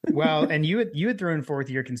 Well, and you had thrown forth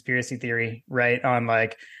your conspiracy theory, right, on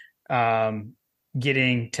like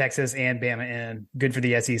getting Texas and Bama in. Good for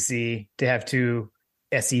the SEC to have two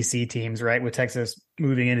SEC teams, right? With Texas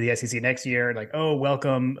moving into the SEC next year, like, oh,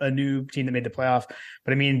 welcome a new team that made the playoff.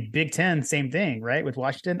 But I mean, Big Ten, same thing, right? With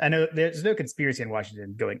Washington, I know there's no conspiracy in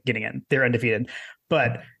Washington getting in; they're undefeated.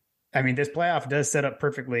 But I mean, this playoff does set up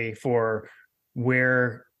perfectly for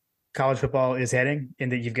where college football is heading, in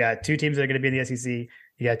that you've got two teams that are going to be in the SEC.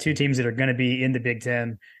 You got two teams that are going to be in the Big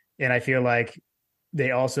Ten. And I feel like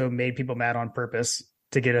they also made people mad on purpose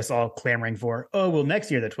to get us all clamoring for, oh, well, next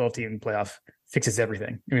year, the 12-team playoff fixes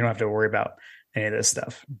everything. We don't have to worry about any of this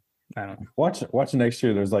stuff. I don't know. Watch next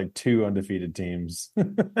year. There's like two undefeated teams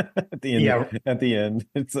at the end. Yeah. At the end,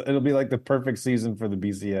 it'll be like the perfect season for the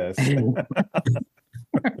BCS.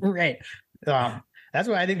 Right. That's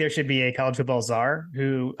why I think there should be a college football czar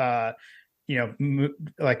who,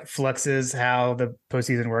 like fluxes how the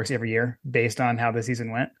postseason works every year based on how the season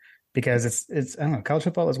went. Because it's I don't know, college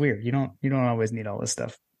football is weird. You don't always need all this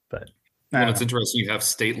stuff. But it's interesting. You have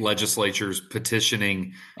state legislatures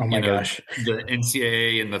petitioning. Oh my gosh, the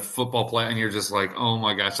NCAA and the football play, and you're just like, oh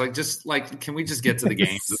my gosh, can we just get to the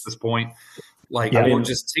games at this point? Like, or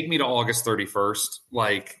just take me to August 31st.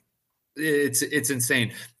 Like. It's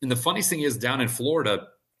insane. And the funniest thing is, down in Florida,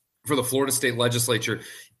 for the Florida state legislature,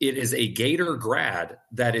 it is a Gator grad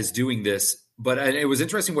that is doing this. But it was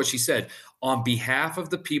interesting what she said. On behalf of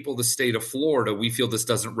the people of the state of Florida, we feel this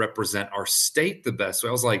doesn't represent our state the best. So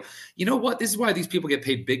I was like, you know what? This is why these people get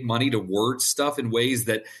paid big money to word stuff in ways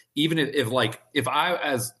that even if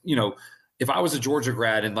I was a Georgia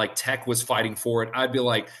grad and like Tech was fighting for it, I'd be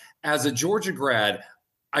like, as a Georgia grad,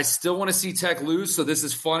 I still want to see Tech lose, so this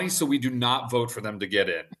is funny, so we do not vote for them to get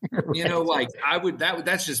in. Right.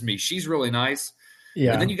 That's just me. She's really nice.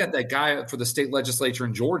 Yeah. And then you got that guy for the state legislature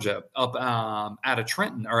in Georgia up out of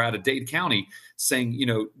Trenton or out of Dade County saying,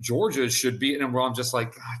 Georgia should be, and I'm just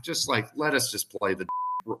like, let us just play the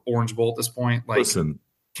Orange Bowl at this point. Like, listen,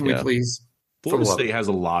 can we please? Florida State has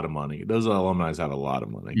a lot of money. Those alumni have a lot of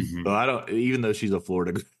money. Mm-hmm. So even though she's a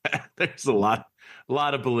Florida grad, there's a lot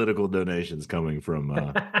of political donations coming from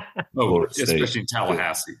Florida State. Especially in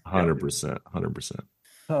Tallahassee. 100%. 100%.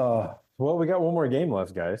 Well, we got one more game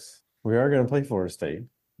left, guys. We are going to play Florida State,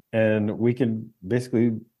 and we can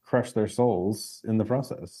basically crush their souls in the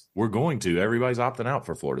process. We're going to. Everybody's opting out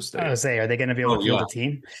for Florida State. I was say, are they going to be able to field a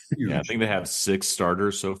team? Yeah, I think they have 6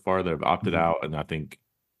 starters so far that have opted out, and I think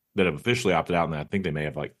that have officially opted out, and I think they may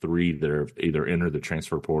have like 3 that are either entered the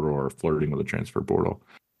transfer portal or flirting with the transfer portal.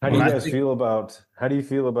 How do you guys feel about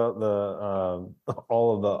the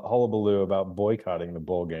all of the hullabaloo about boycotting the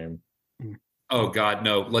bowl game? Oh God,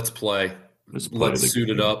 no! Let's play. Let's suit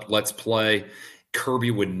it up. Let's play.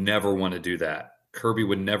 Kirby would never want to do that. Kirby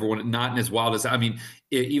would never want to, not in his wildest. I mean,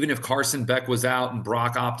 even if Carson Beck was out and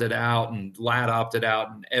Brock opted out and Ladd opted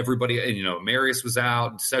out and everybody, and Marius was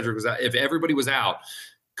out and Cedric was out, if everybody was out,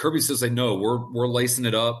 Kirby still say, no, we're lacing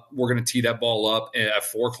it up. We're going to tee that ball up at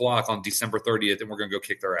 4:00 on December 30th, and we're going to go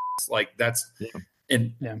kick their ass. Like that's,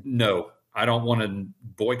 no, I don't want to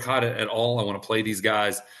boycott it at all. I want to play these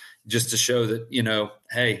guys just to show that,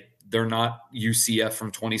 hey, they're not UCF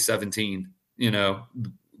from 2017.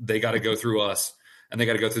 They got to go through us, and they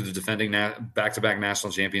got to go through the defending back-to-back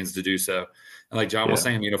national champions to do so. And like John was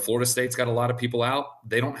saying, Florida State's got a lot of people out.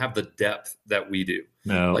 They don't have the depth that we do.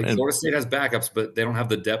 No, Florida State has backups, but they don't have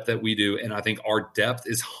the depth that we do. And I think our depth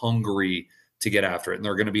is hungry to get after it. And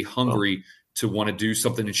they're going to be hungry to want to do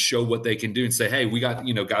something and show what they can do and say, hey, we got,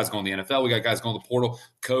 guys going to the NFL. We got guys going to the portal.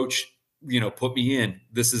 Coach, put me in.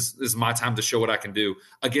 This is my time to show what I can do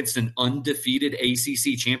against an undefeated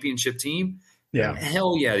ACC championship team. Yeah.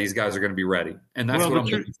 Hell yeah, these guys are going to be ready. And that's what I'm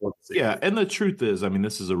looking forward to see. Yeah, and the truth is, I mean,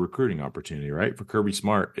 this is a recruiting opportunity, right? For Kirby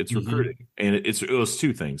Smart, it's recruiting. And it was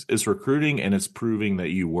two things. It's recruiting, and it's proving that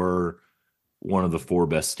you were one of the 4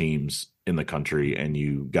 best teams in the country and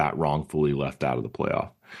you got wrongfully left out of the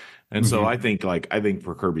playoff. And so I think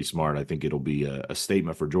for Kirby Smart, I think it'll be a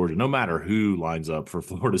statement for Georgia, no matter who lines up for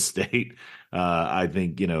Florida State. I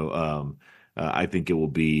think it'll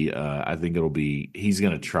be he's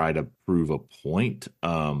going to try to prove a point,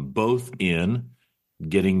 both in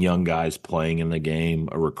getting young guys playing in the game,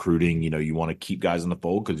 recruiting. You want to keep guys in the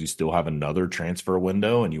fold because you still have another transfer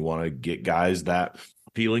window, and you want to get guys that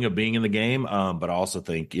feeling of being in the game. But I also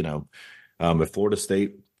think if Florida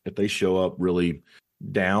State, if they show up really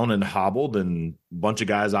down and hobbled and a bunch of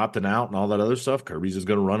guys opting out and all that other stuff, Kirby's is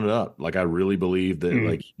going to run it up. Like, I really believe that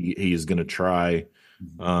like he is going to try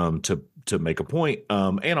to make a point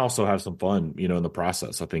and also have some fun, in the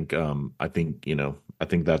process. I think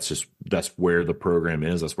that's where the program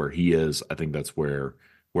is. That's where he is. I think that's where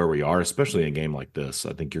we are, especially in a game like this.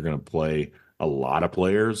 I think you're going to play a lot of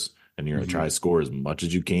players, and you're going to try to score as much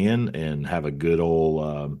as you can and have a good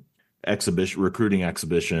old recruiting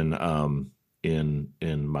exhibition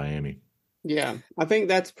in Miami. Yeah, I think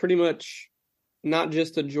that's pretty much not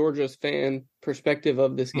just a Georgia's fan perspective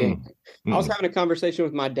of this game. I was having a conversation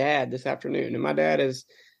with my dad this afternoon, and my dad is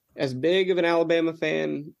as big of an Alabama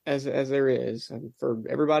fan as there is. And for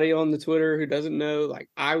everybody on the Twitter who doesn't know, like,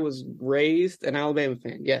 I was raised an Alabama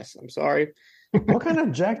fan. Yes, I'm sorry. What kind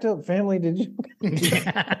of jacked up family did you?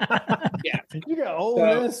 Yeah, you got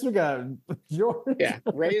Ole Miss, you got Georgia. Yeah,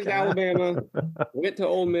 raised Alabama, went to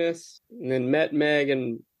Ole Miss, and then met Meg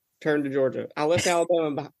and turned to Georgia. I left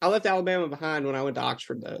Alabama behind when I went to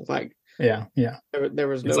Oxford, though. Like, yeah. There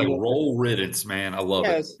was no. It's like roll riddance, man. I love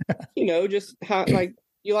it. Just how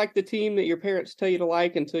you like the team that your parents tell you to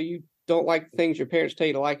like until you don't like the things your parents tell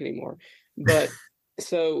you to like anymore. But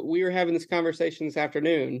so we were having this conversation this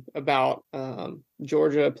afternoon about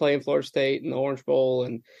Georgia playing Florida State in the Orange Bowl,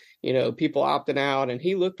 and people opting out, and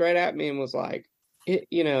he looked right at me and was like,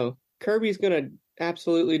 Kirby's going to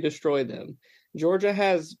absolutely destroy them. Georgia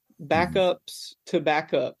has backups to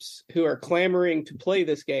backups who are clamoring to play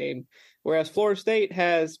this game, whereas Florida State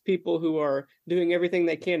has people who are doing everything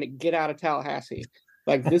they can to get out of Tallahassee.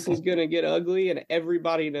 Like, this is going to get ugly, and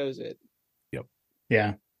everybody knows it. Yep.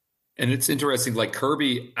 Yeah. And it's interesting, like,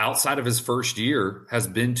 Kirby, outside of his first year, has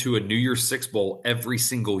been to a New Year's Six Bowl every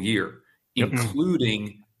single year,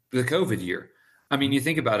 including the COVID year. I mean, you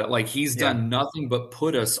think about it, like, he's done nothing but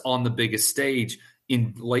put us on the biggest stage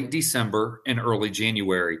in late December and early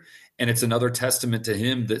January. And it's another testament to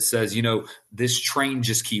him that says, this train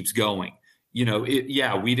just keeps going. We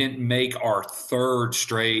didn't make our 3rd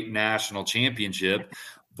straight national championship,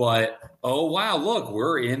 but, oh, wow, look,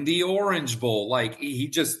 we're in the Orange Bowl. Like,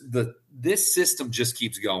 this system just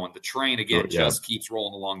keeps going. The train, again, just keeps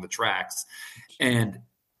rolling along the tracks. And,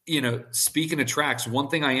 speaking of tracks, one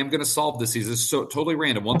thing I am going to solve this season is so totally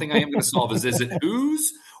random. One thing I am going to solve is it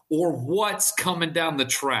who's or what's coming down the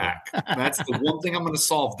track? That's the one thing I'm going to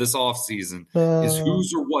solve this offseason is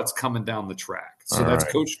who's or what's coming down the track. So that's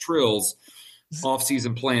right. Coach Trill's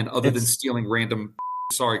offseason plan other than stealing random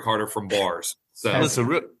Carter from bars. So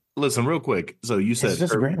listen real quick. So you said it's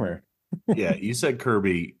just Kirby, grammar. Yeah, you said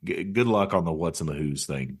Kirby. Good luck on the what's and the who's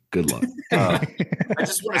thing. Good luck. I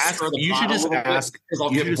just want to stir the you should just ask because I'll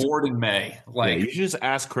get bored in May. Like, you should just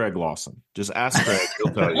ask Craig Lawson. Just ask Craig;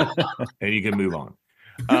 he'll tell you, and you can move on.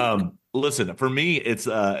 Listen, for me, it's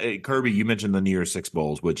Kirby. You mentioned the New Year's Six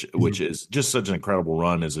Bowls, which is just such an incredible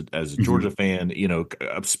run as a Georgia fan.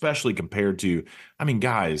 Especially compared to, I mean,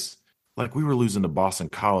 guys. like we were losing to Boston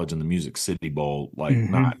College in the Music City Bowl, like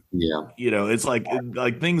not, it's like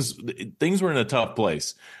things were in a tough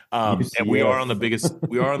place. And we are on the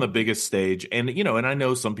biggest stage. And, and I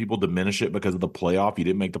know some people diminish it because of the playoff. You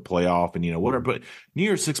didn't make the playoff and, whatever, but New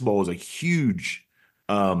Year's Six Bowl is a huge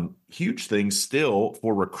thing still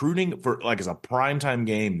for recruiting for like as a primetime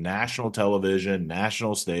game, national television,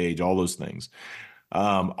 national stage, all those things.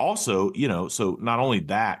 Also, so not only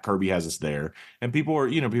that, Kirby has us there, and people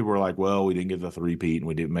were like, well, we didn't get the three-peat and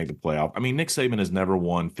we didn't make the playoff. I mean, Nick Saban has never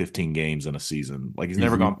won 15 games in a season. Like he's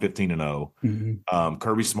never gone 15-0.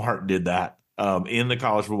 Kirby Smart did that in the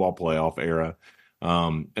college football playoff era.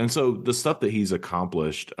 And so the stuff that he's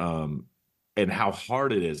accomplished and how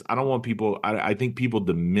hard it is, I don't want people, I think people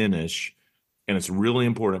diminish, and it's really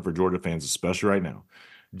important for Georgia fans, especially right now,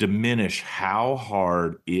 diminish how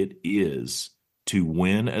hard it is to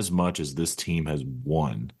win as much as this team has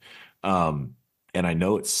won. And I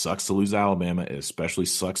know it sucks to lose to Alabama. It especially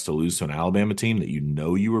sucks to lose to an Alabama team that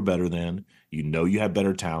you were better than. You had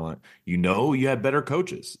better talent. You had better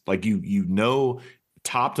coaches. Like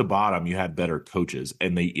top to bottom, you had better coaches,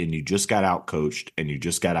 and you just got out coached and you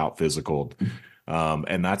just got out physical.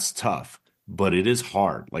 And that's tough, but it is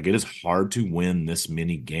hard. Like it is hard to win this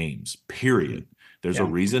many games, period. There's a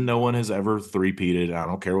reason no one has ever three-peated. I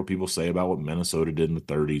don't care what people say about what Minnesota did in the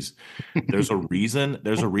 30s. There's a reason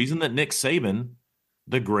that Nick Saban,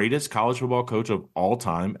 the greatest college football coach of all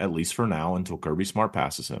time, at least for now until Kirby Smart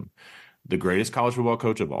passes him, the greatest college football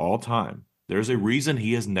coach of all time, there's a reason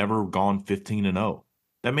he has never gone 15-0.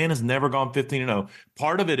 That man has never gone 15-0.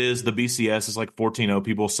 Part of it is the BCS is like 14-0.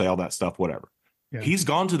 People say all that stuff, whatever. Yeah. He's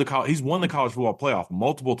won the college football playoff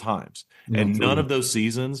multiple times. And none of those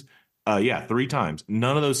seasons – 3 times.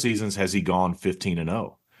 None of those seasons has he gone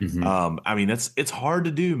 15-0. I mean, it's hard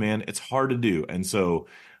to do, man. It's hard to do. And so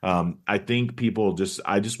I think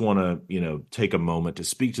I just want to, take a moment to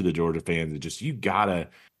speak to the Georgia fans that just, you gotta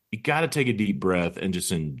take a deep breath and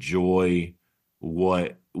just enjoy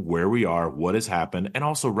where we are, what has happened. And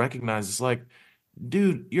also recognize it's like,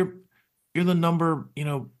 dude, you're the number,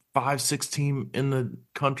 5-6 team in the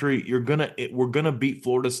country. We're going to beat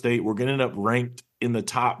Florida State. We're going to end up ranked in the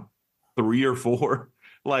top 3 or 4.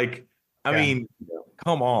 Like, I mean,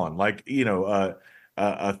 come on. Like, a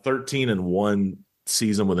 13-1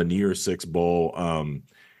 season with a New Year's Six Bowl.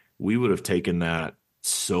 We would have taken that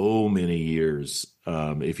so many years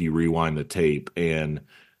if you rewind the tape. And,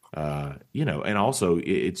 and also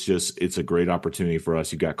it's a great opportunity for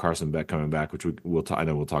us. You got Carson Beck coming back, which I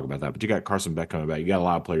know we'll talk about that, but you got Carson Beck coming back. You got a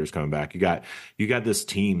lot of players coming back. You got this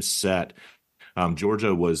team set.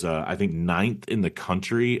 Georgia was, I think, 9th in the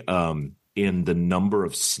country in the number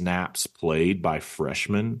of snaps played by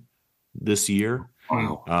freshmen this year.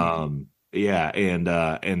 Wow.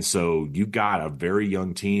 And so you got a very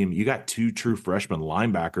young team. You got 2 true freshman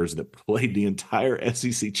linebackers that played the entire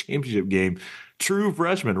SEC championship game. True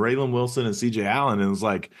freshmen, Raylan Wilson and CJ Allen. And it was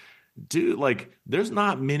like, dude, like there's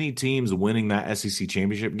not many teams winning that SEC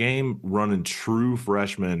championship game running true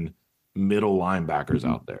freshman middle linebackers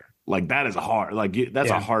out there. Like that is hard. Like that's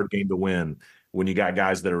a hard game to win when you got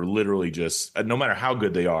guys that are literally just, no matter how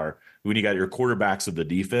good they are, when you got your quarterbacks of the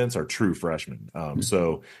defense are true freshmen.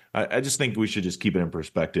 So I just think we should just keep it in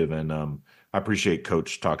perspective. And I appreciate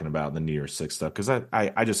Coach talking about the New Year's Six stuff because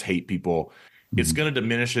I just hate people. It's going to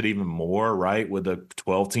diminish it even more, right? With the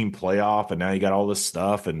 12-team playoff, and now you got all this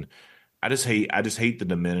stuff, and I just hate the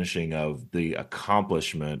diminishing of the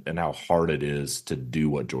accomplishment and how hard it is to do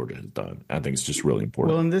what Georgia has done. I think it's just really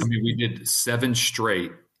important. Well, we did 7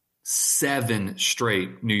 straight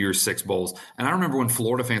New Year's Six bowls, and I remember when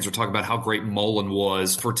Florida fans were talking about how great Mullen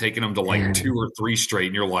was for taking them to like 2 or 3 straight,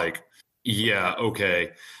 and you're like, yeah,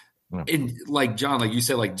 okay. Yeah. And like John, like you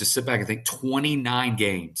said, like just sit back and think 29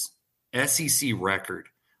 games. SEC record.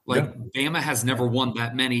 Bama has never won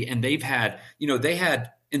that many, and they've had, they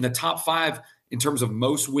had in the top 5 in terms of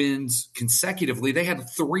most wins consecutively, they had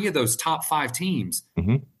 3 of those top 5 teams,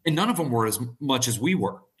 and none of them were as much as we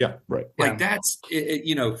were. Yeah, right. Like that's,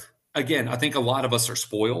 again, I think a lot of us are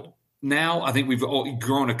spoiled now. I think we've all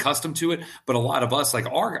grown accustomed to it, but a lot of us, like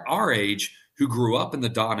our age, who grew up in the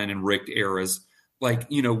Donnan and Richt eras, like,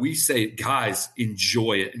 we say, guys,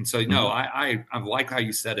 enjoy it. And so, I like how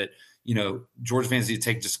you said it. Georgia fans need to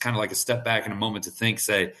take just kind of like a step back and a moment to think,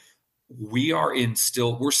 say, we're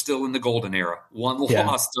still in the golden era. One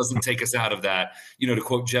loss doesn't take us out of that. To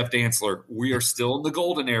quote Jeff Dantzler, we are still in the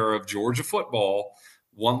golden era of Georgia football.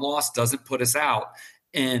 One loss doesn't put us out.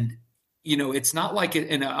 And, it's not like it,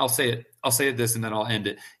 and I'll say it this and then I'll end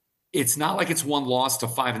it. It's not like it's one loss to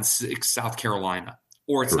 5-6 South Carolina,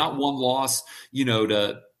 or it's not one loss,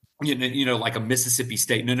 to like a Mississippi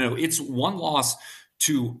State. No. It's one loss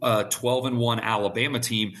to a 12-1 Alabama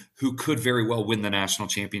team who could very well win the national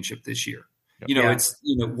championship this year. It's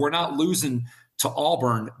we're not losing to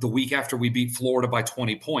Auburn the week after we beat Florida by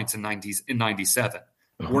 20 points in 97.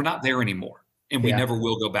 We're not there anymore, and we never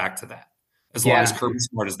will go back to that as long as Kirby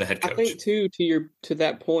Smart is the head coach. I think too, to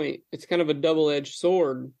that point, it's kind of a double-edged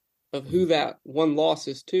sword of who that one loss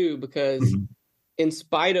is to, because in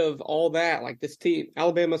spite of all that, like this team,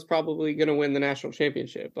 Alabama's probably going to win the national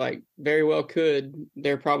championship. Like very well could.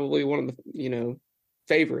 They're probably one of the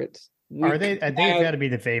favorites. Are they? They've got to be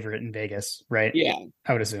the favorite in Vegas, right? Yeah,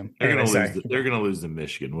 I would assume they're going to lose. They're going to lose to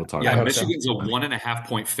Michigan. We'll talk. Yeah, Michigan's a 1.5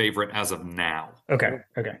 point favorite as of now. Okay.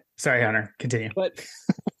 Sorry, Hunter. Continue. But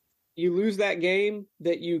you lose that game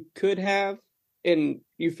that you could have, and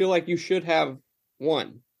you feel like you should have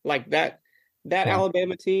won. Like that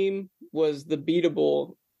Alabama team was the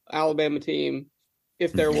beatable Alabama team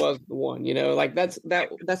if there was the one. Like that's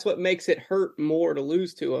what makes it hurt more to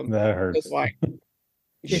lose to them. That hurts. It's like.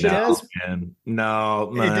 It does. Man.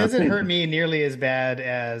 No, it doesn't hurt me nearly as bad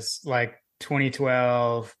as like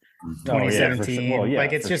 2012, 2017. Well,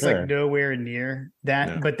 like it's just like nowhere near that.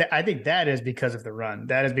 Yeah. But I think that is because of the run.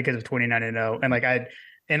 That is because of 29-0.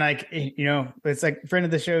 And it's like friend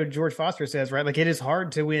of the show George Foster says, right? Like it is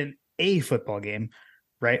hard to win a football game,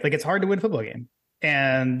 right? Like it's hard to win a football game.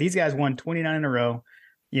 And these guys won 29 in a row.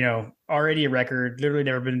 Already a record, literally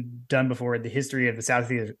never been done before in the history of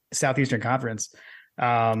the Southeastern Conference. So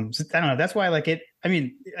I don't know. That's why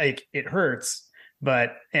it hurts,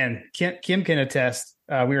 and Kim can attest.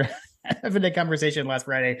 We were having a conversation last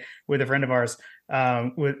Friday with a friend of ours,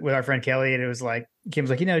 with our friend Kelly. And it was like, Kim's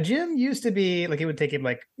like, Jim used to be like, it would take him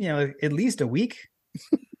like, at least a week,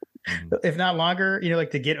 if not longer,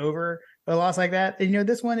 like to get over a loss like that. And,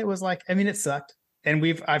 this one, it was like, it sucked. And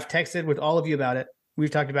I've texted with all of you about it. We've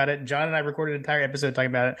talked about it. John and I recorded an entire episode talking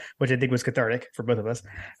about it, which I think was cathartic for both of us.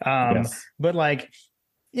 Yes. But like,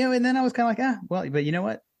 and then I was kind of like, but you know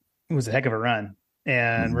what? It was a heck of a run,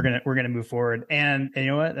 and we're gonna move forward. And you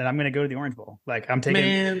know what? And I'm gonna go to the Orange Bowl. Like I'm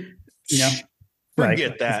taking,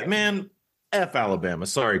 forget that, man. F Alabama.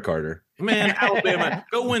 Sorry, Carter. Man, Alabama,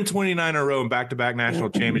 go win 29 in a row in back-to-back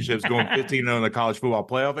national championships, going 15-0 in the college football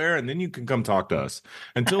playoff era, and then you can come talk to us.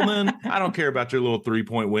 Until then, I don't care about your little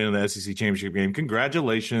 3-point win in the SEC championship game.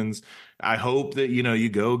 Congratulations. I hope that, you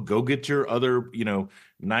go get your other,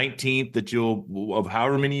 19th that of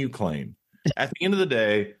however many you claim. At the end of the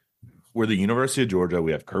day, we're the University of Georgia.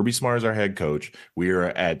 We have Kirby Smart as our head coach. We are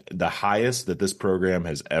at the highest that this program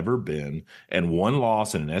has ever been, and one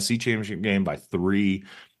loss in an SEC championship game by 3.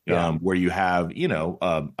 Where you have,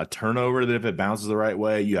 a turnover that if it bounces the right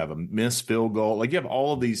way, you have a missed field goal. Like you have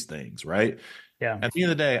all of these things, right? Yeah. At the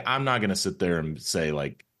end of the day, I'm not going to sit there and say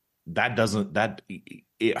like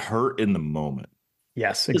it hurt in the moment.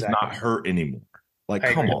 Yes, exactly. It's not hurt anymore. Like,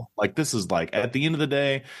 come on. Like this is like at the end of the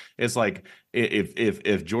day, it's like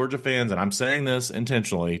if Georgia fans, and I'm saying this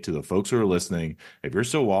intentionally to the folks who are listening, if you're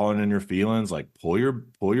still wallowing in your feelings, like pull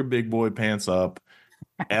your big boy pants up.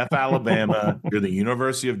 F Alabama, you're the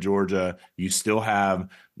University of Georgia. You still have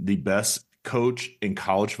the best coach in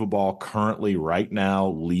college football currently right now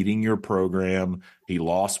leading your program. He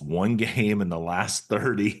lost one game in the last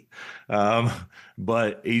 30,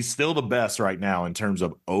 but he's still the best right now in terms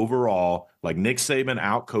of overall. Like Nick Saban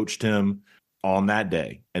outcoached him on that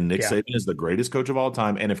day, and Nick Saban is the greatest coach of all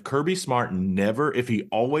time. And if Kirby Smart if he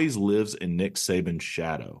always lives in Nick Saban's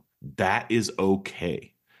shadow, that is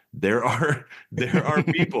okay. There are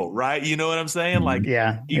people, right? You know what I'm saying? Like,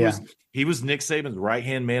 he was Nick Saban's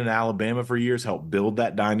right-hand man in Alabama for years, helped build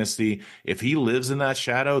that dynasty. If he lives in that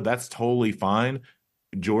shadow, that's totally fine.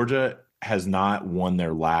 Georgia has not won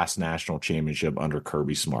their last national championship under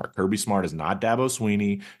Kirby Smart. Kirby Smart is not Dabo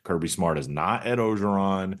Swinney. Kirby Smart is not Ed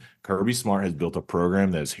Orgeron. Kirby Smart has built a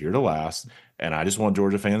program that is here to last. And I just want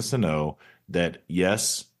Georgia fans to know that,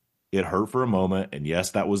 yes, it hurt for a moment. And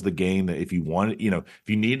yes, that was the game that if you wanted, if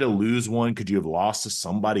you need to lose one, could you have lost to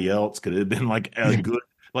somebody else? Could it have been like a good,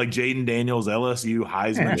 like Jaden Daniels, LSU,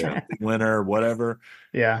 Heisman winner, whatever?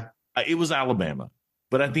 Yeah. It was Alabama.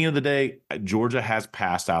 But at the end of the day, Georgia has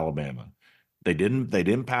passed Alabama. They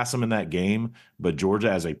didn't pass them in that game, but Georgia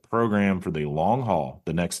as a program for the long haul,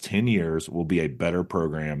 the next 10 years will be a better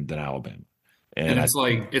program than Alabama. And it's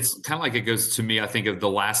kind of like it goes to me, I think, of The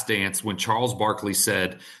Last Dance when Charles Barkley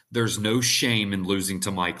said, there's no shame in losing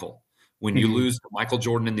to Michael. When you lose to Michael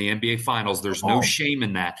Jordan in the NBA Finals, there's no shame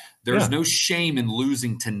in that. There's no shame in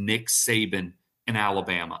losing to Nick Saban in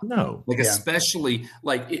Alabama. No. Especially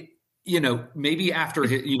maybe after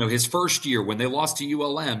his first year when they lost to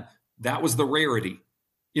ULM, that was the rarity.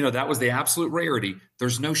 that was the absolute rarity.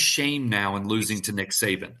 There's no shame now in losing to Nick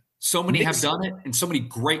Saban. So many have done it, and so many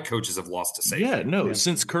great coaches have lost to Saban. Yeah, no.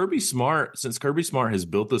 Since Kirby Smart has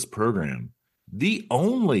built this program, the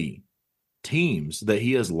only teams that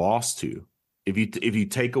he has lost to, if you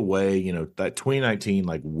take away, that 2019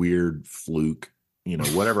 like weird fluke,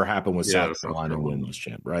 whatever happened with South Carolina winless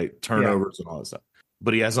champ, right? Turnovers and all that stuff.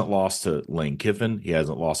 But he hasn't lost to Lane Kiffin. He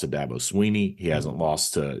hasn't lost to Dabo Sweeney. He hasn't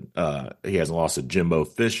lost to Jimbo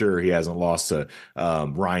Fisher. He hasn't lost to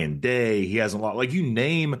Ryan Day. He hasn't lost, like, you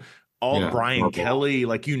name Brian Kelly,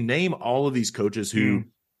 like you name all of these coaches who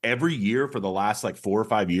every year for the last like 4 or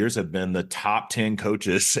 5 years have been the top 10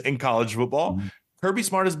 coaches in college football. Kirby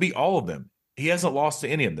Smart has beat all of them. He hasn't lost to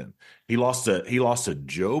any of them. He lost to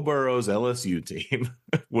Joe Burrow's LSU team,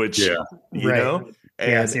 which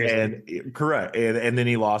and correct. And then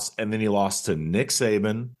he lost to Nick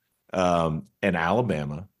Saban and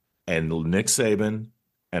Alabama, and Nick Saban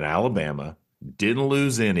and Alabama didn't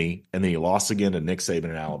lose any, and then he lost again to Nick Saban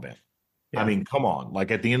and Alabama. I mean, come on.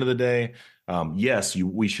 Like, at the end of the day, yes,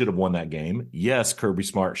 we should have won that game. Yes, Kirby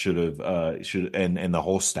Smart should have and the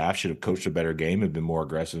whole staff should have coached a better game and been more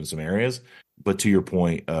aggressive in some areas. But to your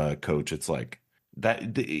point, Coach, it's like that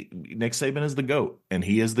Nick Saban is the GOAT, and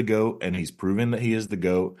he is the GOAT, and he's proven that he is the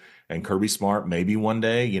GOAT. And Kirby Smart, maybe one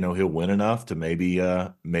day, he'll win enough to maybe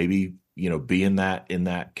be in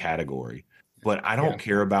that category. But I don't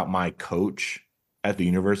care about my coach at the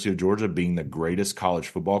University of Georgia being the greatest college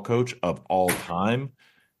football coach of all time.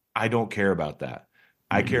 I don't care about that.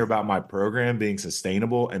 I care about my program being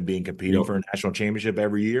sustainable and being competing for a national championship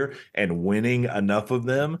every year and winning enough of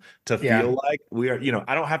them to feel like we are,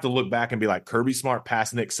 I don't have to look back and be like Kirby Smart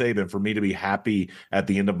past Nick Saban for me to be happy at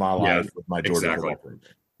the end of my life with my Georgia football program.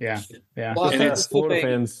 Yeah. Well, and it's Florida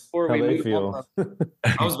fans, how they feel.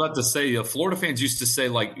 I was about to say, Florida fans used to say,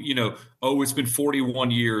 like, it's been 41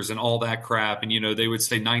 years and all that crap. And, they would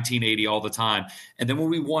say 1980 all the time. And then when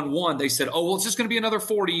we won one, they said, it's just going to be another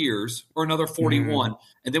 40 years or another 41.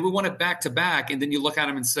 And then we won it back to back. And then you look at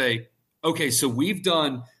them and say, okay, so we've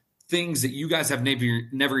done things that you guys have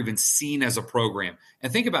never even seen as a program.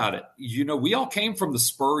 And think about it. We all came from the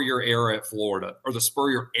Spurrier era at Florida, or the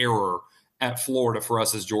Spurrier era at Florida for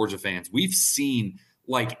us as Georgia fans. We've seen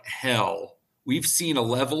like hell. We've seen a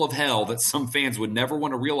level of hell that some fans would never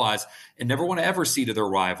want to realize and never want to ever see to their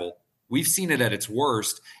rival. We've seen it at its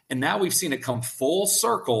worst. And now we've seen it come full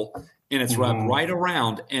circle, and it's wrapped right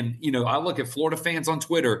around. And, I look at Florida fans on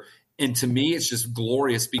Twitter, and to me, it's just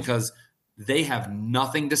glorious because they have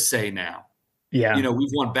nothing to say now. Yeah. We've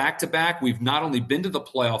won back-to-back. We've not only been to the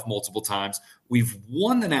playoff multiple times, we've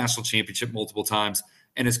won the national championship multiple times.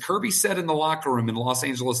 And as Kirby said in the locker room in Los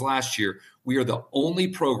Angeles last year, we are the only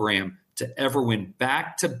program to ever win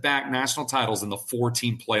back-to-back national titles in the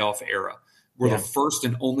 4-team playoff era. We're the first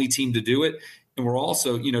and only team to do it. And we're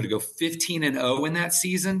also, to go 15-0 in that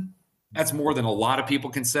season, that's more than a lot of people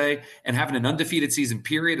can say. And having an undefeated season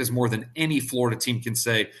period is more than any Florida team can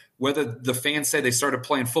say, whether the fans say they started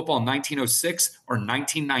playing football in 1906 or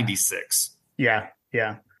 1996. Yeah.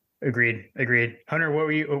 Agreed. Hunter, what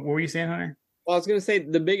were you saying, Hunter? Well, I was going to say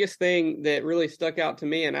the biggest thing that really stuck out to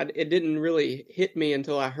me, and it didn't really hit me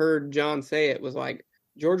until I heard John say it, was like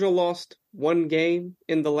Georgia lost one game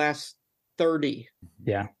in the last 30.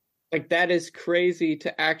 Yeah. Like, that is crazy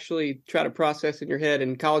to actually try to process in your head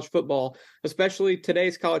in college football, especially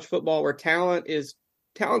today's college football where talent's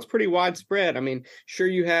pretty widespread. I mean, sure,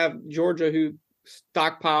 you have Georgia who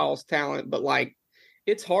stockpiles talent, but like,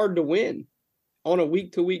 it's hard to win on a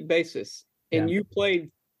week-to-week basis. And you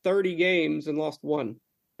played 30 games and lost one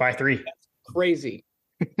by 3. That's crazy.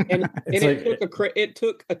 And it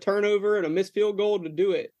took a turnover and a missed field goal to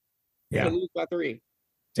do it. To lose by 3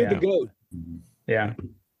 to the GOAT. Yeah.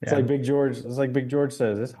 It's like Big George. It's like Big George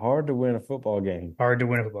says. It's hard to win a football game. JP,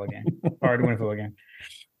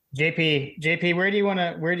 where do we want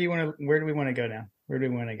to go now? Where do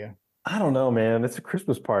we want to go? I don't know, man. It's a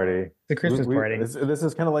Christmas party. Party. This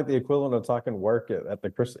is kind of like the equivalent of talking work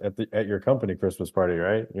at your company Christmas party,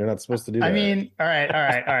 right? You're not supposed to do that. I mean, all right.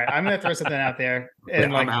 I'm going to throw something out there.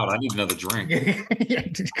 And I'm out. I need another drink.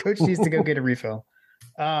 Coach needs to go get a refill.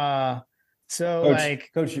 Coach,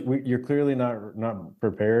 you're clearly not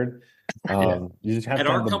prepared. You just have at to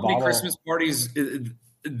our have the company bottle. Christmas parties.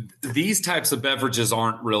 These types of beverages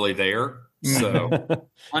aren't really there. So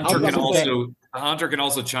Hunter can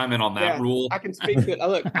also chime in on that rule. I can speak to it.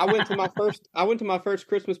 Look, I went to my first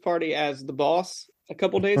Christmas party as the boss a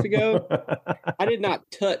couple days ago. I did not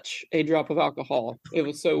touch a drop of alcohol. It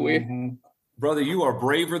was so weird. Brother, you are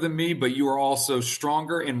braver than me, but you are also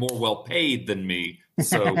stronger and more well paid than me.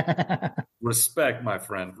 So respect, my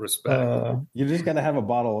friend. Respect. You just got to have a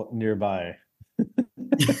bottle nearby.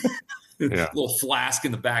 Yeah. Little flask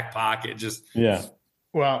in the back pocket. Just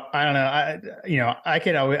Well, I don't know.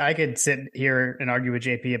 I could sit here and argue with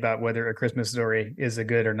JP about whether A Christmas Story is a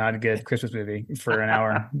good or not a good Christmas movie for an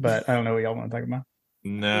hour, but I don't know what y'all want to talk about.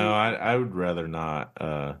 No, I would rather not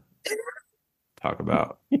talk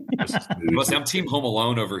about Christmas movies. I'm Team Home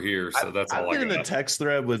Alone over here, so that's all I got. I've been in the text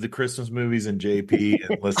thread with the Christmas movies and JP,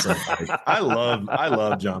 and listen, I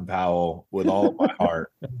love John Powell with all of my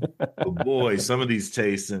heart. But boy, some of these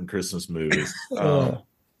tastes in Christmas movies.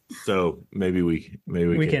 So maybe we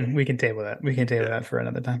can table that. We can table that for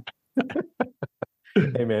another time.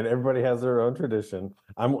 Hey man, everybody has their own tradition.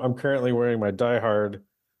 I'm currently wearing my Die Hard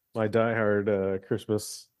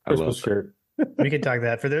Christmas shirt. We could talk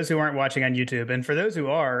that. For those who aren't watching on YouTube, and for those who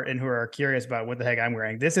are and who are curious about what the heck I'm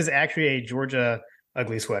wearing, this is actually a Georgia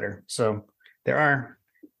ugly sweater. So there are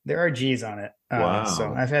G's on it. Wow.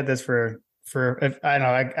 So I've had this for I don't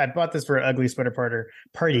know. I bought this for an ugly sweater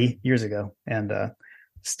party years ago, and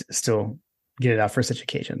still get it out for such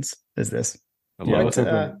occasions as this. I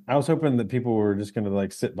was hoping that people were just going to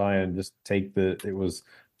like sit by and just take it was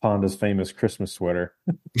Ponda's famous Christmas sweater.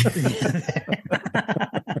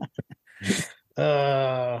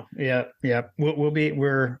 Yeah.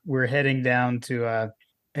 We're heading down to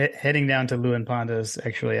Lou and Ponda's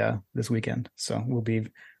actually this weekend. So we'll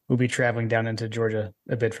be traveling down into Georgia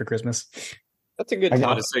a bit for Christmas. That's a good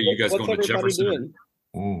time to say you guys going to Jefferson.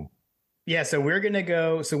 Ooh. Yeah, so we're gonna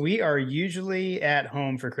go. So we are usually at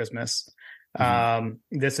home for Christmas.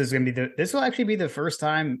 This will actually be the first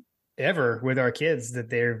time ever with our kids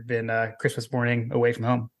that they've been Christmas morning away from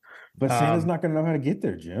home. But Santa's not going to know how to get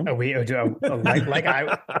there, Jim. He's got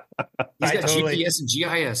GPS and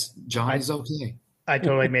GIS. John is okay. I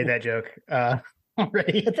totally made that joke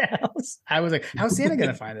already at the house. I was like, "How's Santa going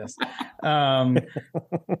to find us?"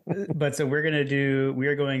 But so we're going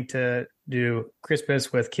to do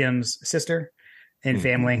Christmas with Kim's sister and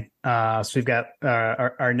family. So we've got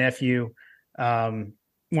our nephew.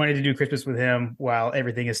 Wanted to do Christmas with him while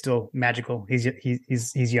everything is still magical.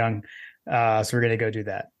 He's young. So we're going to go do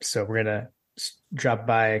that. So we're going to drop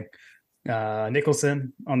by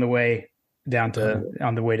Nicholson on the way down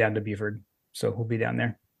to Beaufort. So we'll be down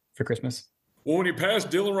there for Christmas. Well, when you pass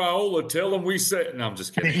Dylan Raiola, tell him we said. No, I'm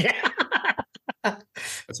just kidding.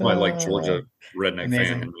 That's my Georgia redneck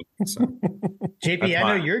fan. So. JP, I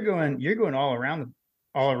know you're going all around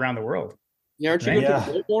the world. Yeah, aren't you going to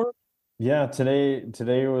Baltimore? Yeah,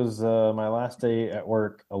 today was my last day at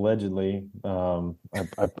work, allegedly.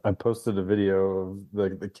 I posted a video of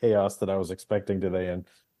the chaos that I was expecting today, and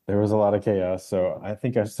there was a lot of chaos. So I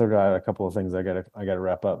think I still got a couple of things I gotta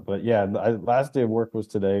wrap up. But yeah, last day of work was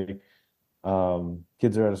today.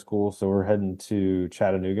 Kids are out of school, so we're heading to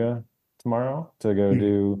Chattanooga tomorrow to go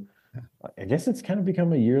do. I guess it's kind of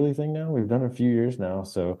become a yearly thing now. We've done it a few years now,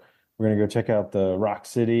 so. We're going to go check out the Rock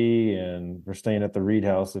City, and we're staying at the Reed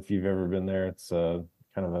House. If you've ever been there, it's kind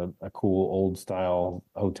of a cool old style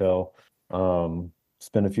hotel.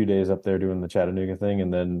 Spend a few days up there doing the Chattanooga thing,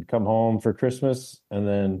 and then come home for Christmas. And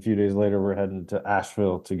then a few days later, we're heading to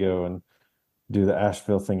Asheville to go and do the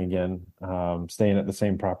Asheville thing again, staying at the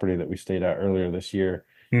same property that we stayed at earlier this year.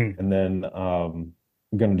 And then I'm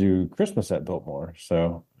going to do Christmas at Biltmore.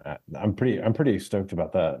 So I'm pretty stoked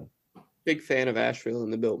about that. Big fan of Asheville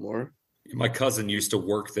and the Biltmore. My cousin used to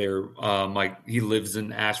work there. He lives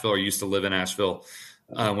in Asheville, or used to live in Asheville.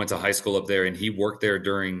 Went to high school up there, and he worked there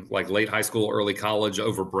during late high school, early college,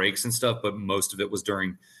 over breaks and stuff. But most of it was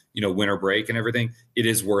during, winter break and everything. It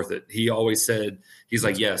is worth it. He always said, he's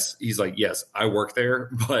like, yes, I work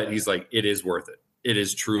there, but he's like, it is worth it. It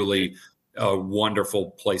is truly a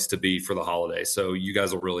wonderful place to be for the holiday. So you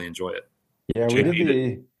guys will really enjoy it. Yeah,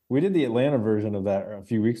 we did the Atlanta version of that a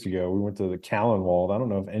few weeks ago. We went to the Callenwald. I don't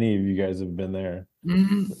know if any of you guys have been there.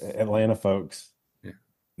 Atlanta folks. Yeah.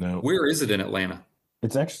 No. Where is it in Atlanta?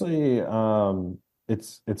 It's actually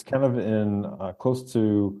it's kind of in close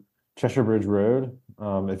to Cheshire Bridge Road.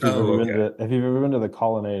 If you've ever been to the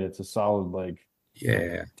Colonnade, it's a solid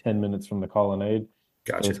 10 minutes from the Colonnade.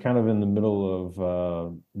 Gotcha. So it's kind of in the middle of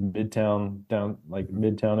Midtown, down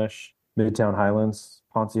Midtownish, Midtown Highlands.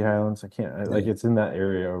 Ponce Highlands. It's in that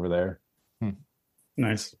area over there.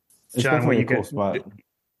 Nice. It's John, definitely a cool spot.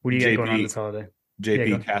 What do you got going on this holiday?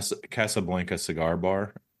 JP Casablanca Cigar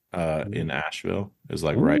Bar in Asheville is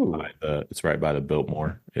right by the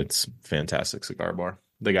Biltmore. It's fantastic cigar bar.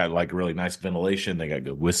 They got really nice ventilation. They got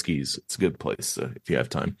good whiskeys. It's a good place if you have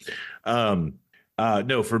time.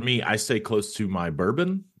 No, for me, I stay close to my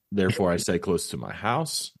bourbon. therefore I stay close to my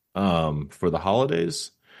house for the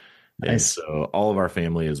holidays. Nice. And so all of our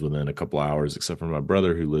family is within a couple hours, except for my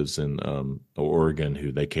brother who lives in Oregon,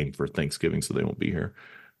 who they came for Thanksgiving, so they won't be here.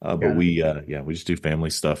 But we just do family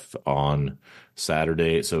stuff on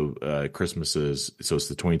Saturday. So Christmas it's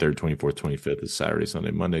the 23rd, 24th, 25th is Saturday, Sunday,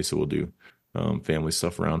 Monday. So we'll do family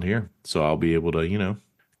stuff around here. So I'll be able to,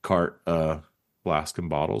 cart flask and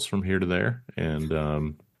bottles from here to there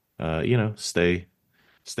and,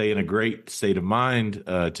 stay in a great state of mind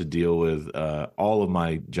to deal with all of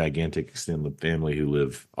my gigantic extended family who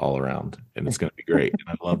live all around. And it's going to be great. And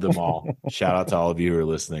I love them all. Shout out to all of you who are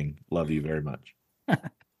listening. Love you very much.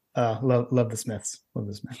 Love the Smiths.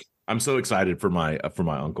 I'm so excited for my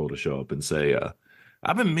uncle to show up and say,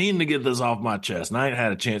 I've been meaning to get this off my chest, and I ain't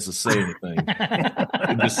had a chance to say anything.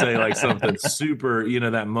 And just say like something super,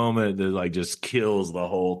 that moment that like just kills the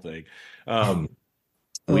whole thing.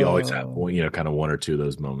 We always have kind of one or two of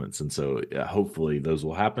those moments, and so hopefully those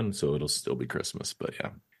will happen. So it'll still be Christmas, but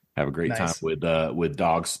have a great time with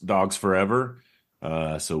dogs forever.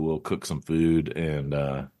 So we'll cook some food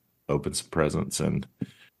and open some presents and.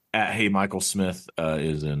 Hey, Michael Smith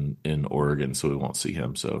is in Oregon, so we won't see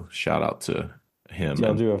him. So shout out to him. Do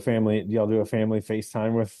y'all do a family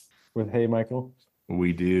FaceTime with Hey Michael?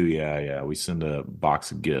 We do, yeah. We send a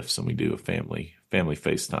box of gifts and we do a family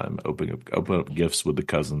FaceTime. Open up gifts with the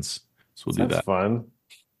cousins. So we'll do that. That's fun.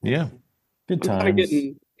 Yeah, good times. I'm kind of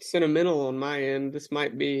getting sentimental on my end. This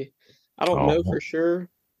might be, I don't know for sure,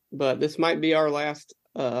 but this might be our last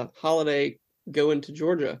holiday going to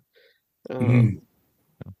Georgia.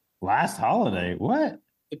 Last holiday, what?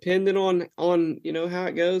 Depending on how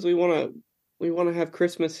it goes, we want to have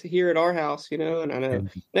Christmas here at our house, and I know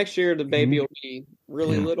next year the baby will be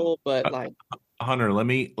really little, but like Hunter, let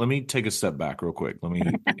me take a step back real quick. Let me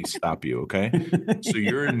stop you, okay? So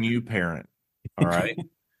you're a new parent, all right,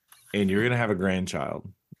 and you're gonna have a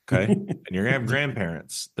grandchild, okay, and you're gonna have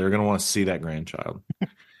grandparents. They're gonna want to see that grandchild.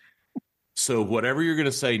 So whatever you're going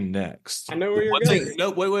to say next, I know where you're going. No,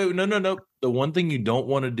 wait, no. The one thing you don't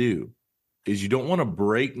want to do is you don't want to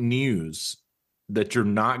break news that you're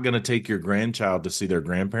not going to take your grandchild to see their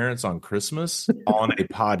grandparents on Christmas on a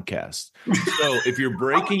podcast. So if you're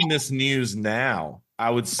breaking this news now, I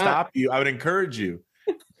would stop you. I would encourage you,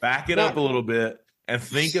 back it up a little bit and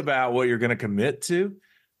think about what you're going to commit to.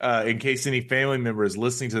 In case any family member is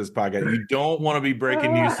listening to this podcast, you don't want to be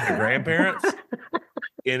breaking news to your grandparents.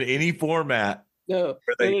 In any format, where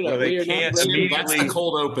they can't immediately. That's the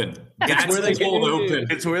cold open. It's where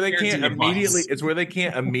they can't immediately. It's where they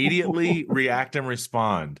can't immediately react and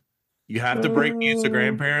respond. You have to break news to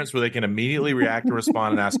grandparents where they can immediately react and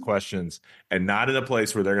respond and ask questions, and not in a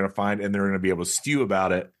place where they're going to find and they're going to be able to stew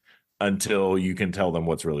about it until you can tell them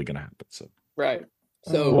what's really going to happen. So right.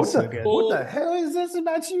 So what the hell is this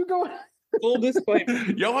about you going? Full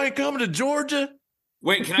disclaimer. Y'all ain't coming to Georgia.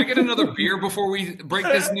 Wait, can I get another beer before we break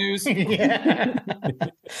this news? Yeah.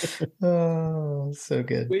 Oh, so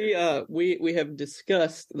good. We have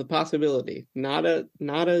discussed the possibility, not a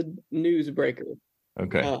newsbreaker.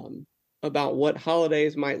 Okay. About what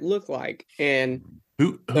holidays might look like, and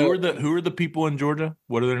who are the people in Georgia?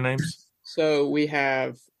 What are their names? So we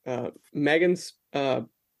have Megan's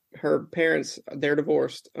her parents. They're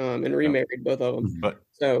divorced and remarried, both of them. But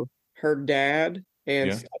so her dad and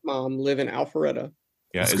stepmom live in Alpharetta.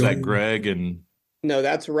 Yeah, is that Greg and? No,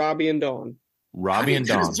 that's Robbie and Dawn. Robbie and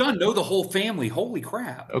Dawn. Does John know the whole family? Holy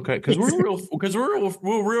crap! Okay, because we're real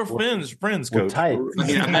friends, Coach. We're tight.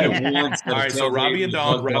 All right, so Robbie and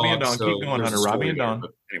Dawn, keep going, Hunter. Robbie and Dawn.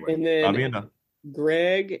 Anyway, and then Robbie and Dawn.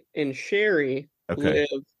 Greg and Sherry live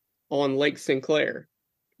on Lake Sinclair.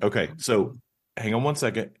 Okay, so hang on one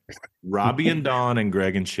second. Robbie and Dawn and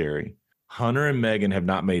Greg and Sherry. Hunter and Megan have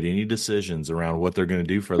not made any decisions around what they're going to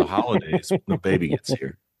do for the holidays when the baby gets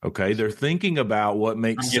here. Okay. They're thinking about what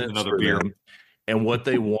makes sense for them and what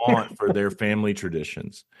they want for their family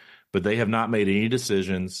traditions, but they have not made any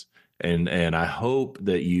decisions. And I hope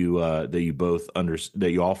that you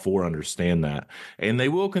all four understand that, and they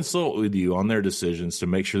will consult with you on their decisions to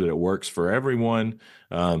make sure that it works for everyone,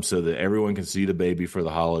 so that everyone can see the baby for the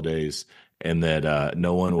holidays. And that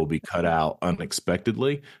no one will be cut out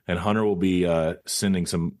unexpectedly. And Hunter will be sending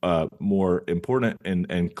some more important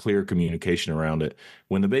and clear communication around it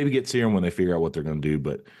when the baby gets here and when they figure out what they're going to do.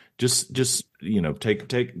 But just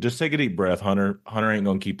take a deep breath, Hunter. Hunter ain't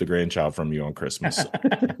going to keep the grandchild from you on Christmas.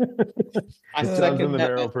 I second the that.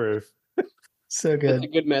 barrel proof. So good. That's a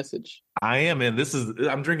good message. I am, and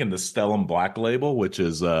I'm drinking the Stellum Black Label, which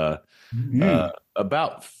is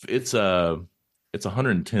it's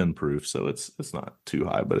 110 proof, so it's not too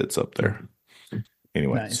high, but it's up there.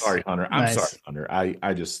 Anyway, sorry, Hunter. I'm sorry, Hunter.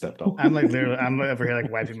 I just stepped on. I'm over here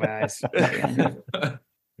like wiping my eyes.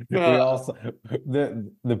 We also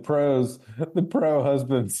the pro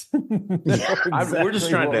husbands. We're just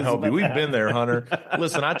trying to help you. We've been there, Hunter.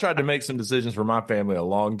 Listen, I tried to make some decisions for my family a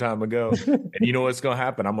long time ago, and you know what's going to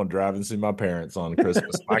happen? I'm going to drive and see my parents on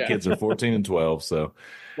Christmas. My kids are 14 and 12, so.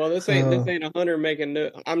 Well, this ain't a Hunter making no.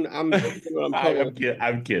 I'm told.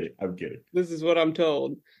 I'm kidding. This is what I'm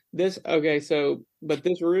told. But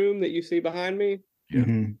this room that you see behind me,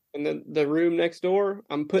 and then the room next door,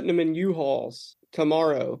 I'm putting them in U-Hauls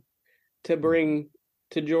tomorrow to bring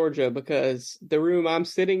to Georgia, because the room I'm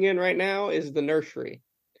sitting in right now is the nursery.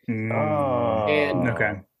 And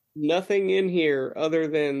nothing in here other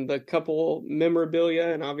than the couple memorabilia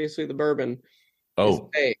and obviously the bourbon is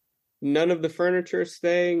staying. None of the furniture is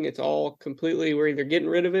staying. It's all completely, we're either getting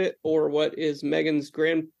rid of it, or what is Megan's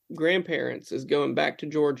grandparents is going back to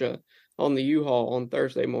Georgia on the U-Haul on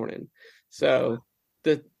Thursday morning. So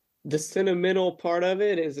the sentimental part of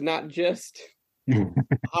it is not just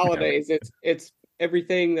holidays. It's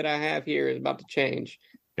everything that I have here is about to change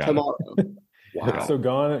tomorrow. Wow. So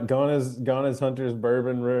gone is Hunter's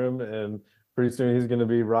bourbon room, and pretty soon he's going to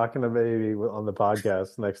be rocking a baby on the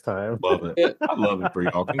podcast next time. Love it. I love it for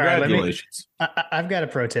y'all. Congratulations. I've got a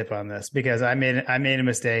pro tip on this, because I made a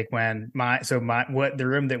mistake when the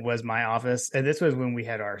room that was my office, and this was when we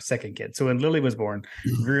had our second kid. So when Lily was born,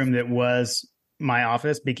 the room that was my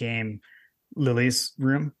office became Lily's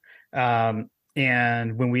room.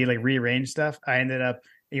 And when we rearranged stuff, I ended up,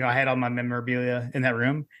 I had all my memorabilia in that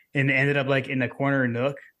room, and it ended up in the corner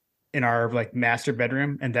nook in our master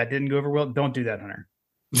bedroom, and that didn't go over well. Don't do that, Hunter.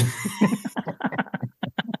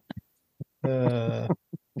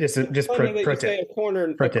 Just pro tip. A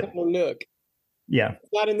corner nook. Yeah,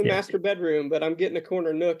 it's not in the master bedroom, but I'm getting a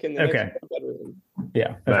corner nook in the next bedroom.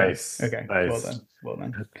 Yeah. Okay. Nice. Okay. Nice. Well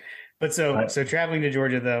done. But so traveling to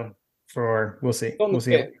Georgia though, we'll see. We'll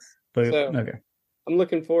see. Okay. I'm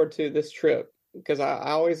looking forward to this trip, because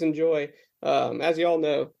I always enjoy. As y'all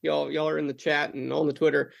know, y'all are in the chat and on the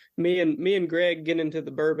Twitter. Me and Greg get into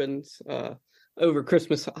the bourbons over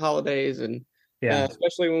Christmas holidays, and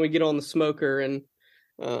especially when we get on the smoker and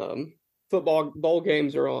football bowl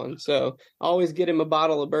games are on. So I always get him a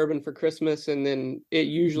bottle of bourbon for Christmas, and then it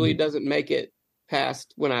usually doesn't make it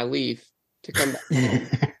past when I leave to come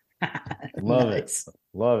back. Love it.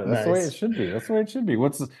 That's the way it should be.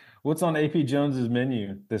 What's on AP Jones's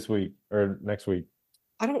menu this week or next week?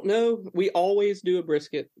 I don't know. We always do a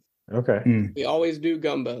brisket. Okay. We always do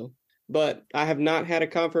gumbo, but I have not had a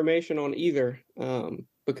confirmation on either,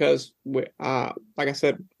 because like I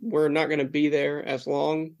said, we're not going to be there as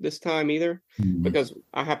long this time either, because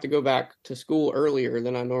I have to go back to school earlier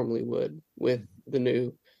than I normally would with the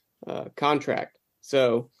new contract.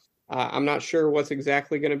 So I'm not sure what's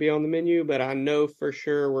exactly going to be on the menu, but I know for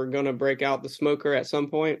sure we're going to break out the smoker at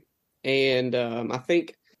some point. And I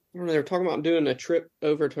think they were talking about doing a trip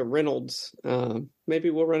over to Reynolds. Maybe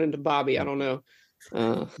we'll run into Bobby. I don't know.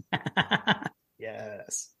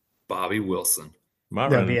 Yes. Bobby Wilson.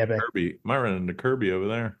 Might run into Kirby over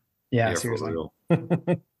there. Yeah, seriously.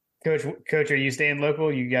 Coach, are you staying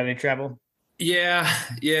local? You got any travel? Yeah.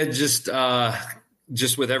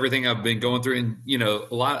 Just with everything I've been going through,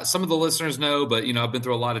 and some of the listeners know, but I've been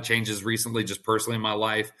through a lot of changes recently, just personally in my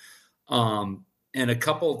life. And a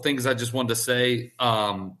couple of things I just wanted to say.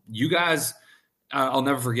 You guys, I'll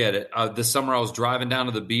never forget it. This summer I was driving down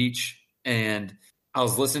to the beach, and I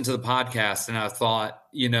was listening to the podcast, and I thought,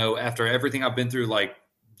 after everything I've been through,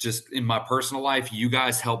 just in my personal life, you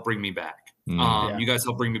guys helped bring me back. You guys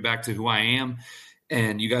helped bring me back to who I am,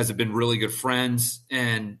 and you guys have been really good friends,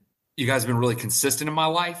 and you guys have been really consistent in my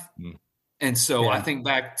life. And so I think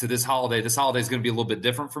back to this holiday is going to be a little bit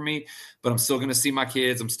different for me, but I'm still going to see my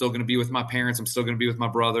kids. I'm still going to be with my parents. I'm still going to be with my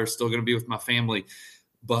brother, still going to be with my family.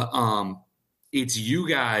 But it's you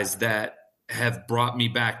guys that have brought me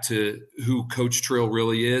back to who Coach Trill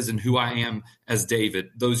really is and who I am as David.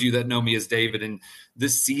 Those of you that know me as David. And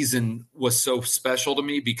this season was so special to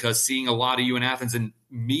me, because seeing a lot of you in Athens and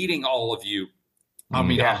meeting all of you.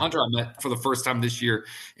 Hunter I met for the first time this year,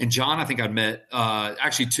 and John I think I met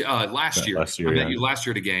last year. I met you last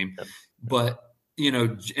year at a game. Yep. But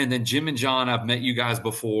and then Jim and John, I've met you guys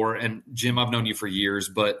before, and Jim, I've known you for years.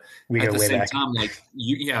 But at the same time,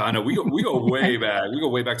 I know we go way back. We go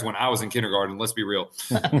way back to when I was in kindergarten. Let's be real.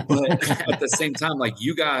 But at the same time,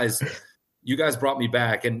 you guys brought me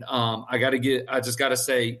back, and I got to give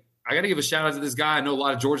a shout out to this guy. I know a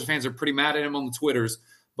lot of Georgia fans are pretty mad at him on the Twitters,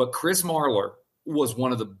 but Chris Marlar was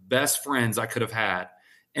one of the best friends I could have had.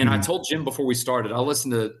 And I told Jim before we started, I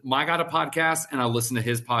listen to My Got a podcast and I listen to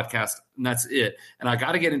his podcast, and that's it. And I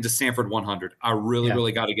got to get into Sanford 100. I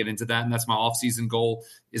really got to get into that. And that's my off-season goal,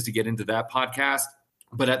 is to get into that podcast.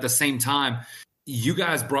 But at the same time, you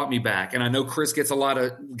guys brought me back. And I know Chris gets a lot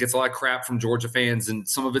of crap from Georgia fans, and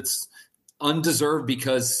some of it's undeserved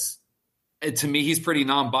because to me, he's pretty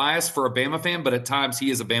non-biased for a Bama fan, but at times he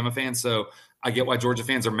is a Bama fan. So I get why Georgia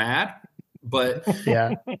fans are mad. But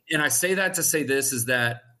and I say that to say this, is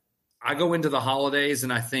that I go into the holidays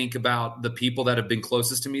and I think about the people that have been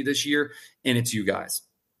closest to me this year, and it's you guys.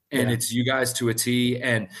 And it's you guys to a T.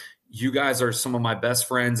 And you guys are some of my best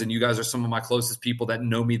friends, and you guys are some of my closest people that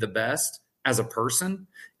know me the best as a person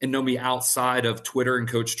and know me outside of Twitter and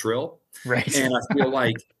Coach Trill. Right. And I feel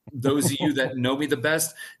like those of you that know me the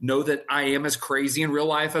best know that I am as crazy in real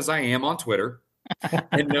life as I am on Twitter,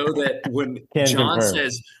 and know that when John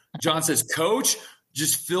says, Coach,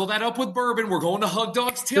 just fill that up with bourbon. We're going to Hug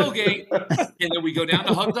Dog's tailgate. And then we go down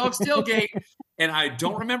to Hug Dog's tailgate, and I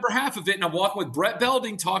don't remember half of it. And I'm walking with Brett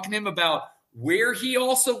Belding, talking to him about where he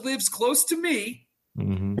also lives close to me.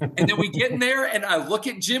 And then we get in there, and I look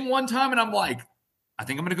at Jim one time, and I'm like, I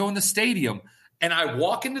think I'm going to go in the stadium. And I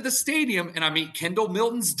walk into the stadium, and I meet Kendall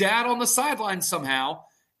Milton's dad on the sideline somehow,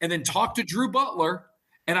 and then talk to Drew Butler.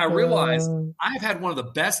 And I realize I've had one of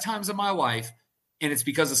the best times of my life, and it's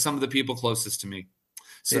because of some of the people closest to me.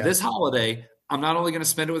 So this holiday, I'm not only going to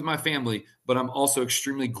spend it with my family, but I'm also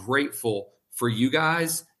extremely grateful for you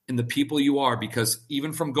guys and the people you are, because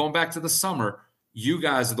even from going back to the summer, you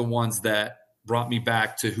guys are the ones that brought me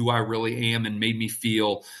back to who I really am and made me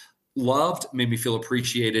feel loved, made me feel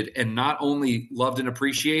appreciated, and not only loved and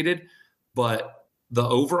appreciated, but the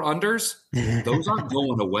over-unders, those aren't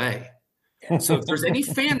going away. So if there's any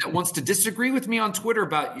fan that wants to disagree with me on Twitter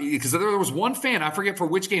about, because there was one fan, I forget for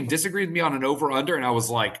which game, disagreed with me on an over-under, and I was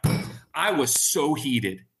like, I was so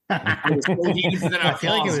heated. I was so heated that I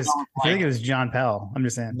feel like it was John Powell. I'm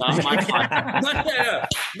just saying. Not my time.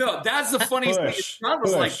 No, that's the funniest thing. John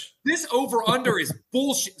was like, this over-under is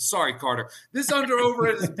bullshit. Sorry, Carter. This over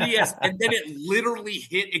is BS. And then it literally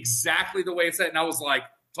hit exactly the way it said. And I was like,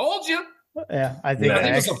 told you. Yeah, I think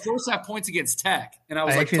it was the first half points against Tech, and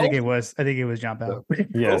I think it was John Powell.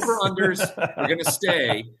 Yes. Over-unders are going to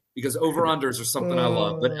stay, because over-unders are something I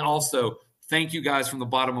love. But also, thank you guys from the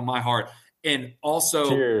bottom of my heart. And also,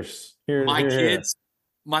 cheers. My kids,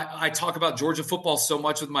 I talk about Georgia football so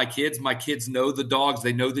much with my kids. My kids know the dogs,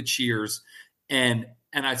 they know the cheers, and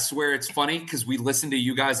I swear it's funny because we listen to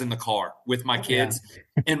you guys in the car with my kids,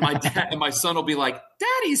 and my dad and my son will be like,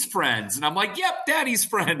 Daddy's friends. And I'm like, yep, Daddy's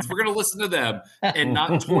friends. We're going to listen to them, and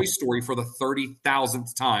not Toy Story for the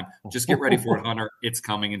 30,000th time. Just get ready for it, Hunter. It's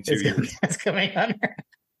coming in 2 years. It's coming, Hunter.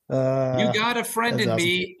 You Got a Friend in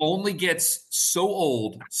Me only gets so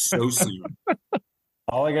old so soon.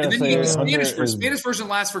 All I got to say is the Spanish version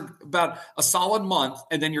lasts for about a solid month,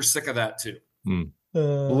 and then you're sick of that too.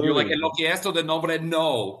 You're like, lo que esto de nombre?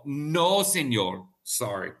 No, señor.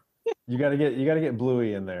 Sorry. You gotta get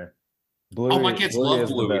Bluey in there. Bluey, my kids love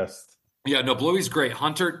Bluey. Yeah, no, Bluey's great.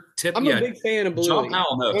 Hunter, I'm a big fan of Bluey. John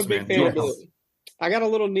Powell knows, I'm a big fan of Bluey. I got a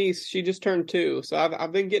little niece. She just turned 2, so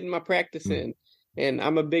I've been getting my practice in, and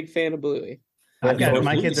I'm a big fan of Bluey. My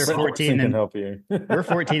kids are 14 and help you. We're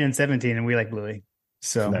 14 and 17, and we like Bluey.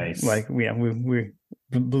 So nice. Like we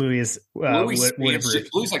Bluey is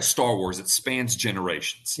Bluey's like Star Wars. It spans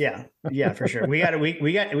generations. Yeah, for sure. We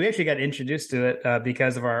actually got introduced to it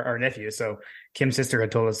because of our nephew. So Kim's sister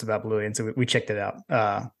had told us about Bluey, and so we checked it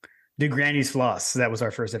out. Do Granny's Floss. That was our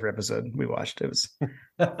first ever episode we watched. It was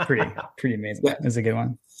pretty amazing. It was a good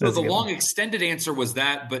one. So the long extended answer was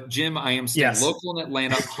that, but Jim, I am still local in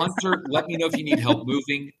Atlanta. Hunter, let me know if you need help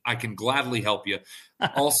moving. I can gladly help you.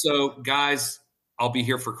 Also, guys, I'll be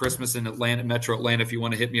here for Christmas in Atlanta, Metro Atlanta. If you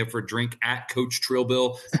want to hit me up for a drink at Coach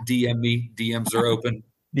Trillbill, DM me. DMs are open.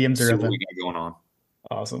 DMs are open. What we got going on?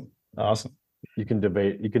 Awesome. You can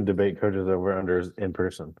debate coaches over unders in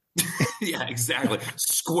person. Yeah, exactly.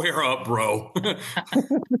 Square up, bro.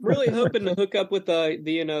 Really hoping to hook up with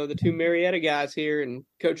the 2 Marietta guys here, and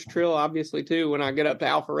Coach Trill obviously too when I get up to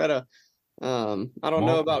Alpharetta. I don't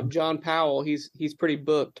know about John Powell. He's pretty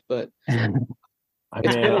booked, but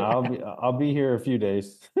I'll be here a few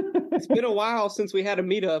days. It's been a while since we had a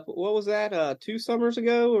meetup. What was that? 2 summers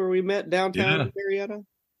ago, where we met downtown Marietta?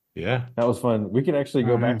 Yeah, that was fun. We could actually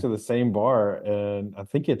go back to the same bar, and I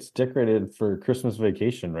think it's decorated for Christmas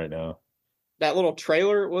vacation right now. That little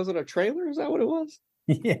trailer, was it a trailer? Is that what it was?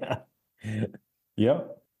 Yeah.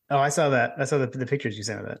 Yep. Oh, I saw that. I saw the pictures you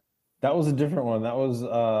sent of that. That was a different one. That was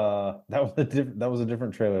a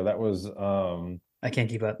different trailer. That was I can't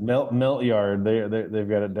keep up. Melt Yard. They've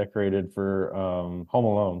got it decorated for Home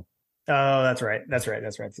Alone. Oh, that's right.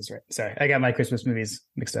 Sorry, I got my Christmas movies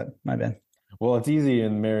mixed up. My bad. Well, it's easy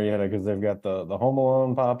in Marietta because they've got the Home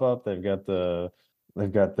Alone pop up. They've got the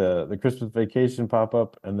Christmas Vacation pop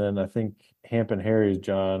up, and then I think Hamp and Harry's,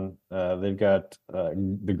 John. They've got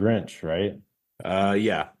the Grinch, right?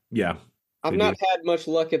 Yeah. I've not had much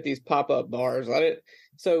luck at these pop-up bars.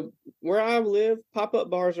 So where I live, pop-up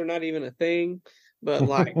bars are not even a thing. But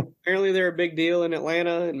like, apparently they're a big deal in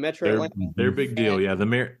Atlanta and Metro Atlanta. They're a big deal. Yeah, the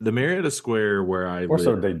Marietta Square where I or live,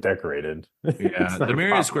 so they decorated. Yeah, the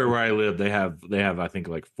Marietta Square where I live, they have I think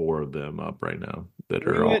like 4 of them up right now that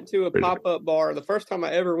We are all. went to a pop-up bar. The first time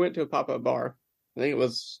I ever went to a pop-up bar, I think it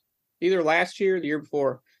was either last year or the year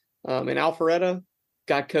before, in Alpharetta,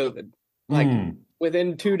 got COVID. Like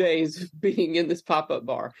within 2 days of being in this pop-up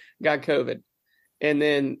bar, got COVID. And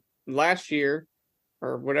then last year,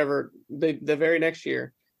 or whatever, the very next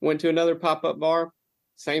year, went to another pop-up bar,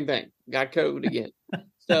 same thing, got COVID again.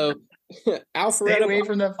 So Alpharetta, stay away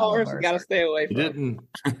from the bars, got to stay away from.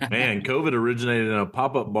 Man, COVID originated in a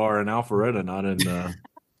pop-up bar in Alpharetta, not in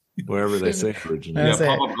wherever they say it originated.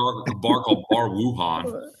 Yeah, pop-up bar called Bar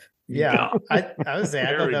Wuhan. Yeah, I was saying.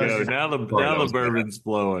 There we go. Now the bourbon's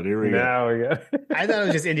flowing. Here we go. I thought it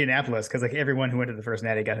was just Indianapolis because like everyone who went to the first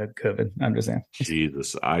natty got COVID. I'm just saying.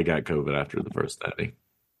 Jesus, I got COVID after the first natty.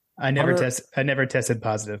 I never tested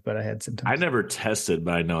positive, but I had symptoms. I never tested,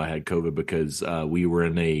 but I know I had COVID because we were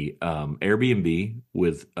in a Airbnb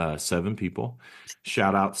with 7 people.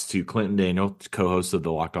 Shout outs to Clinton Daniel, co-host of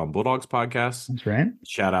the Locked On Bulldogs podcast. That's right.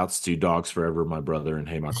 Shout outs to Dogs Forever, my brother, and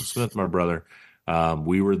Hey Michael Smith, my brother.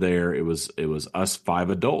 We were there. It was us 5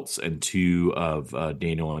 adults and 2 of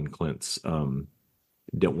Daniel and Clint's, one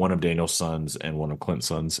of Daniel's sons and one of Clint's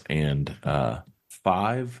sons, and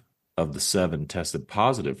 5 of the 7 tested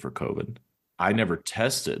positive for COVID. I never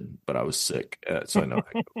tested, but I was sick, so I know.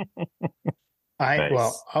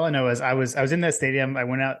 Well, all I know is I was in that stadium. I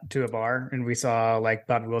went out to a bar and we saw like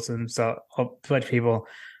Bobby Wilson, saw a bunch of people,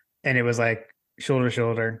 and it was like shoulder to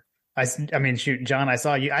shoulder. I mean, shoot, John, I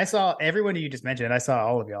saw you. I saw everyone you just mentioned. I saw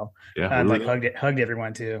all of y'all. Yeah, I like hugged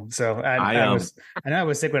everyone too. So I know I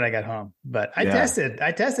was sick when I got home, but I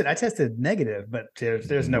tested negative. But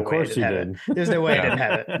there's no way I didn't have it. There's no way I didn't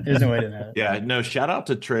have it. There's no way I didn't have it. Yeah, no. Shout out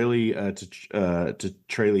to Trayley to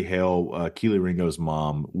Trayley Hale, Keely Ringo's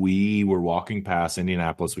mom. We were walking past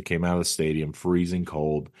Indianapolis. We came out of the stadium, freezing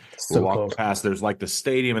cold. We're walking past. There's like the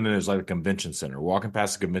stadium, and then there's like a convention center. We're walking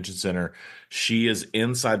past the convention center. She is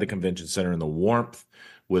inside the convention center in the warmth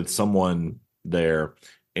with someone there,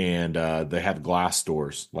 and they have glass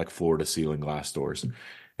doors, like floor to ceiling glass doors,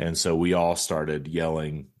 and so we all started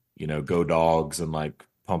yelling, go Dogs, and like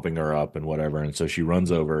pumping her up and whatever. And so she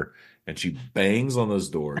runs over and she bangs on those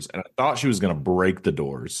doors, and I thought she was going to break the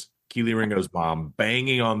doors. Keely Ringo's mom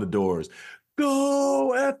banging on the doors,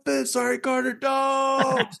 go F it, sorry Carter,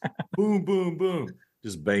 Dogs. Boom, boom, boom.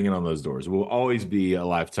 Just banging on those doors. It will always be a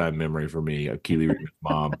lifetime memory for me of Keely Ringo's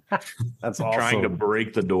mom. That's awesome. Trying to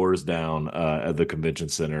break the doors down at the convention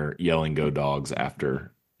center, yelling "Go Dogs"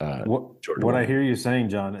 after. What I hear you saying,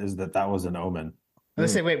 John, is that was an omen.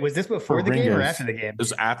 Let's say, wait, was this before the game or after the game? It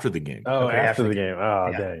was after the game. Oh, okay, after the game. Oh,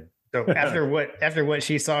 yeah. Dang. So after what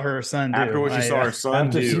she saw her son do. After what she saw her son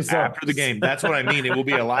do after the game. That's what I mean. It will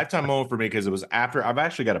be a lifetime moment for me because it was after. I've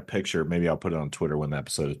actually got a picture. Maybe I'll put it on Twitter when the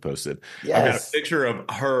episode is posted. Yes. I've got a picture of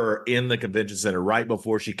her in the convention center right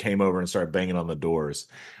before she came over and started banging on the doors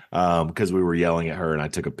because we were yelling at her, and I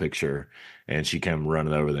took a picture, and she came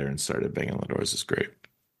running over there and started banging on the doors. It's great.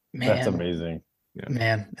 Man. That's amazing. Yeah.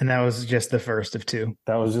 Man, and that was just the first of 2.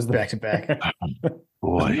 That was just back to back.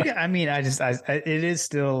 Boy, I mean, it is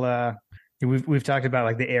still. We've talked about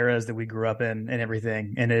like the eras that we grew up in and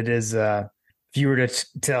everything, and it is. If you were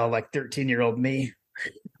to tell like 13-year-old me,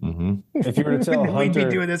 if you were to tell we'd be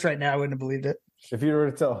doing this right now, I wouldn't have believed it. If you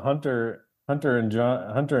were to tell Hunter and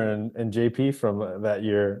JP from that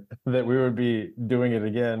year that we would be doing it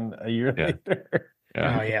again a year later.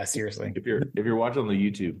 Yeah. Oh yeah, seriously. If you're watching on the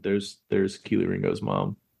YouTube, there's Keely Ringo's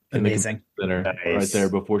mom. Amazing. Center, right there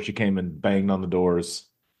before she came and banged on the doors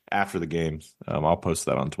after the game. I'll post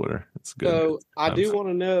that on Twitter. It's good. So I do want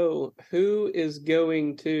to know who is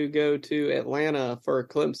going to go to Atlanta for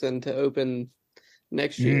Clemson to open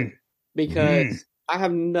next year, because I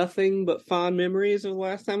have nothing but fond memories of the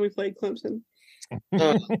last time we played Clemson.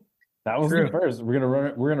 That was the first. We're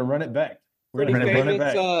gonna run it back. Pretty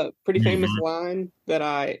famous line that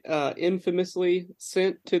I infamously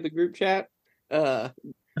sent to the group chat in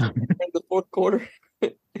the fourth quarter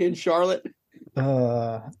in Charlotte.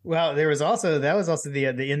 Well, that was also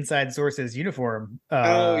the Inside Sources uniform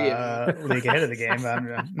leak ahead of the game.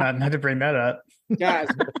 I'm not to bring that up. Guys,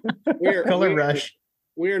 Color rush.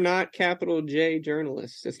 We're not capital J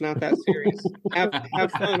journalists. It's not that serious. Have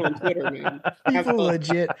fun on Twitter, man.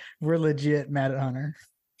 We're legit mad at Hunter.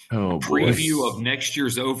 Oh, preview of next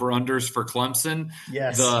year's over-unders for Clemson.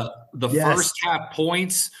 Yes. The first half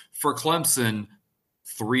points for Clemson,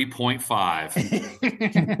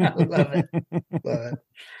 3.5. Love it.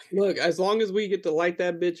 Look, as long as we get to light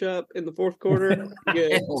that bitch up in the fourth quarter,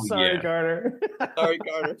 good. Sorry, Carter. Sorry,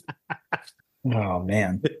 Carter. Oh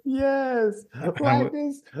man. Yes. Light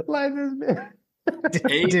this man.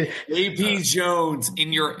 AP Jones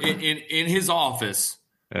in his office.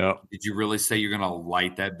 Yeah. Did you really say you're gonna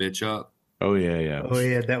light that bitch up? Oh yeah. Oh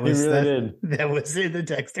yeah, that was really that was in the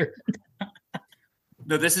texter.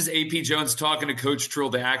 No, this is AP Jones talking to Coach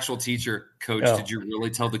Trill, the actual teacher. Coach, Did you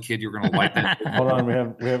really tell the kid you're gonna light that? Hold on, we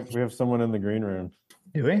have someone in the green room.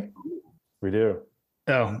 Do we? We do.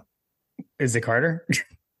 Oh, is it Carter?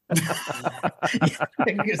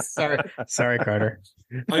 Sorry, Carter.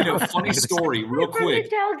 I know. Funny story, real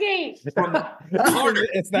quick. Carter,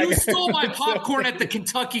 you stole my popcorn at the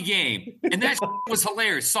Kentucky game, and that was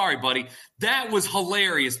hilarious. Sorry, buddy. That was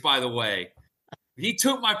hilarious, by the way. He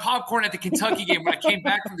took my popcorn at the Kentucky game when I came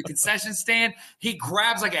back from the concession stand. He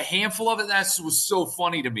grabs like a handful of it. That was so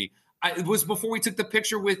funny to me. It was before we took the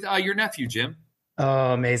picture with your nephew, Jim.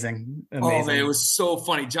 Oh, amazing. Oh, man, it was so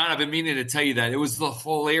funny. John, I've been meaning to tell you that. It was the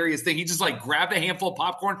hilarious thing. He just like grabbed a handful of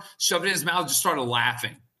popcorn, shoved it in his mouth, and just started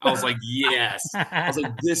laughing. I was like, yes. I was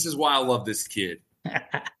like, this is why I love this kid.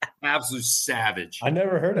 Absolute savage. I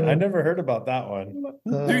never heard about that one.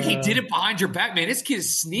 Dude, he did it behind your back, man. This kid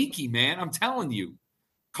is sneaky, man. I'm telling you.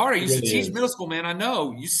 Carter, I used to teach middle school, man. I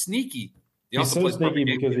know. You sneaky. He's so sneaky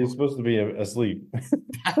because he's supposed to be asleep.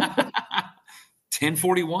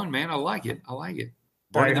 1041, man. I like it. Burning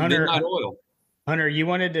right, the midnight oil. Hunter, you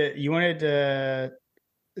wanted to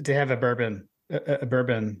have a bourbon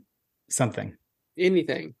something.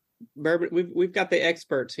 Anything. Bourbon. We've got the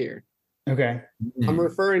experts here. Okay. I'm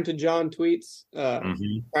referring to John Tweets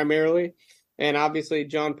primarily, and obviously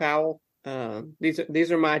John Powell.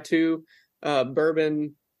 These are my two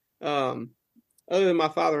bourbon. Other than my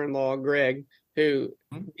father-in-law Greg, who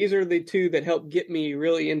these are the two that helped get me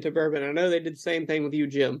really into bourbon. I know they did the same thing with you,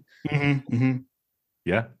 Jim.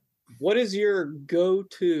 Yeah. What is your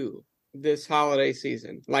go-to this holiday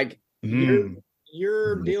season? Like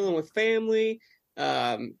you're dealing with family.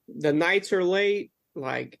 The nights are late.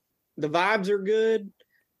 Like the vibes are good.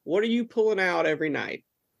 What are you pulling out every night?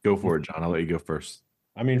 Go for it, John. I'll let you go first.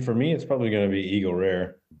 I mean, for me, it's probably going to be Eagle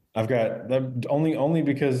Rare. I've got only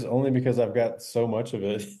because I've got so much of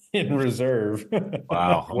it in reserve.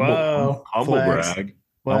 Wow. Humble brag.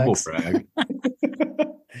 Humble brag.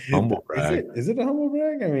 Humble brag. Is it a humble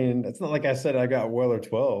brag? I mean, it's not like I said I got Weller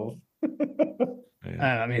 12.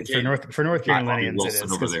 I mean, for North Carolinians, it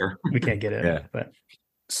is over there. We can't get it. Yeah. But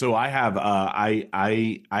so I have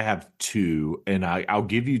I have two, and I'll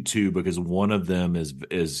give you two because one of them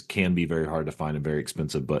can be very hard to find and very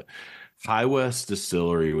expensive. But High West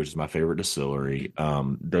Distillery, which is my favorite distillery,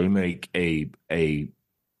 they make a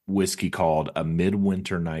whiskey called a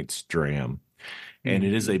Midwinter Night's Dram. And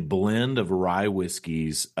it is a blend of rye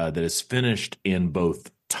whiskeys that is finished in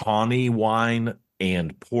both tawny wine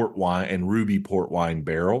and port wine and ruby port wine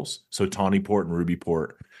barrels. So tawny port and ruby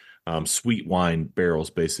port, sweet wine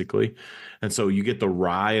barrels, basically. And so you get the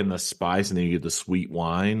rye and the spice, and then you get the sweet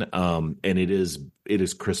wine. And it is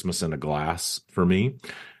Christmas in a glass for me.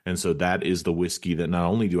 And so that is the whiskey that not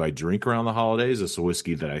only do I drink around the holidays, it's a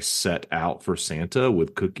whiskey that I set out for Santa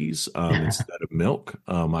with cookies instead of milk.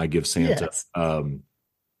 I give Santa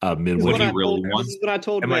Midwinter. This is what I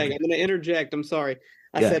told Meg. I'm going to interject. I'm sorry.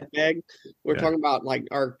 I said, Meg, we're talking about like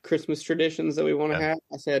our Christmas traditions that we want to have.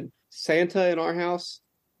 I said, Santa in our house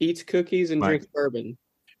eats cookies and drinks bourbon.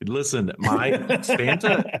 Listen, my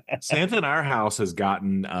Santa in our house has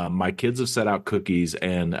gotten my kids have set out cookies,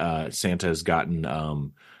 and Santa has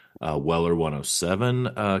gotten Weller 107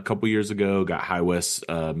 a couple years ago, got High West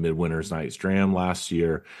Midwinter's Night's Dram last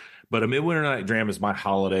year. But a Midwinter Night Dram is my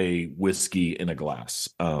holiday whiskey in a glass.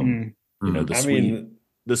 You know,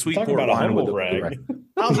 the sweet port wine with the brag.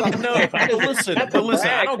 Listen,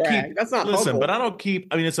 I don't keep. That's not listen, but I don't keep.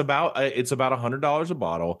 I mean, it's about $100 a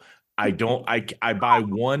bottle. I buy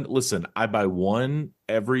one. Listen, I buy one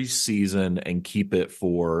every season and keep it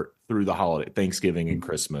through the holiday, Thanksgiving and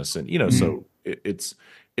Christmas, and so it's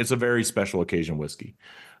a very special occasion whiskey.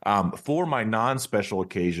 For my non-special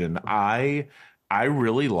occasion, I I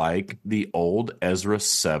really like the Old Ezra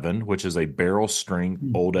 7, which is a barrel strength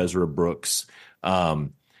Old Ezra Brooks.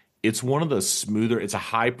 It's one of the smoother, it's a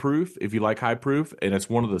high proof if you like high proof, and it's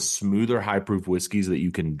one of the smoother high proof whiskeys that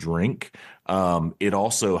you can drink. It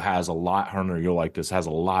also has a lot, Hunter, you'll like this, has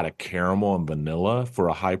a lot of caramel and vanilla for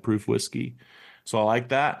a high proof whiskey. So I like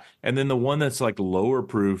that. And then the one that's like lower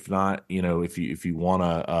proof, not, if you want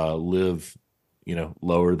to live,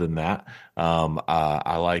 lower than that.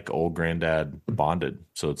 I like Old Granddad Bonded.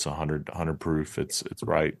 So it's 100 proof. It's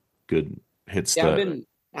right. Good. Hits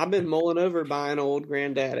I've been mulling over buying Old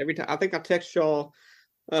Granddad every time. I think I text y'all.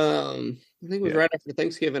 I think it was right after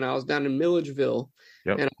Thanksgiving. I was down in Milledgeville,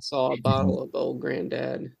 and I saw a bottle of Old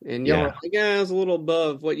Granddad, and y'all were like, "Yeah, it's a little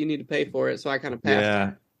above what you need to pay for it." So I kind of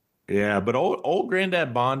passed. Yeah, but old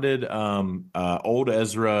Granddad Bonded, Old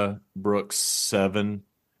Ezra Brooks 7,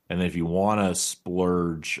 and if you want to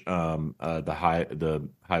splurge, the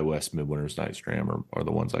High West Midwinter's Night Dram are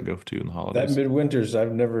the ones I go to in the holidays. That Midwinter's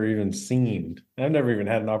I've never even seen. I've never even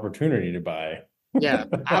had an opportunity to buy. Yeah,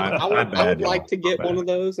 I would like to get one of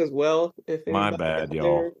those as well. If my bad,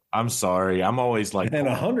 y'all. I'm sorry. I'm always like, and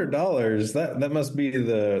 $100. That must be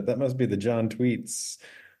the John Tweets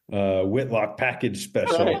Whitlock package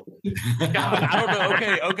special. God, I don't know.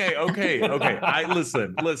 Okay. I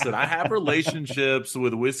listen. I have relationships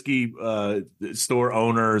with whiskey store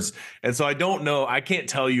owners, and so I don't know. I can't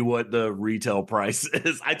tell you what the retail price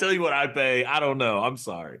is. I tell you what I pay. I don't know. I'm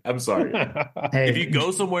sorry. Hey. If you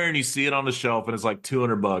go somewhere and you see it on the shelf and it's like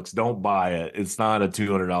 $200, don't buy it. It's not a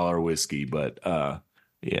 $200 whiskey, but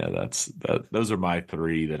yeah, those are my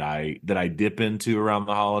 3 that I dip into around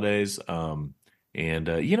the holidays. And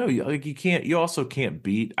you also can't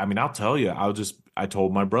beat. I mean, I'll tell you, I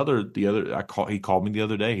told my brother he called me the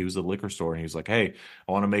other day. He was at the liquor store and he was like, "Hey,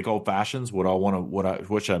 I want to make old fashions.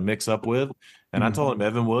 What should I mix up with?" And I told him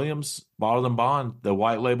Evan Williams, Bottled and Bond, the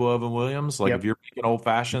white label Evan Williams. Like if you're making old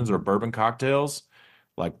fashions or bourbon cocktails,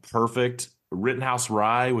 like perfect. Rittenhouse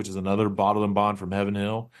Rye, which is another Bottled and Bond from Heaven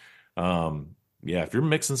Hill. Yeah, if you're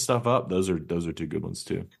mixing stuff up, those are 2 good ones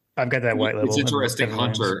too. I've got that white label. It's interesting,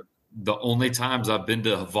 Hunter. The only times I've been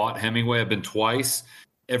to Vaught Hemingway, I've been twice.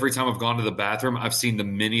 Every time I've gone to the bathroom, I've seen the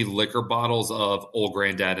mini liquor bottles of Old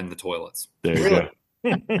Granddad in the toilets. There you go.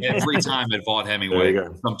 Every time at Vaught Hemingway,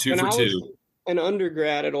 I'm 2 for 2. An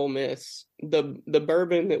undergrad at Ole Miss, the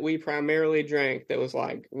bourbon that we primarily drank that was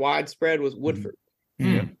like widespread was Woodford.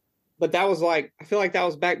 Mm. But that was like, I feel like that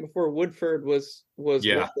was back before Woodford was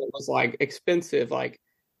like expensive. Like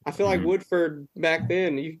I feel like Woodford back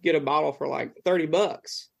then you could get a bottle for like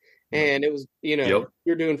 $30. And it was,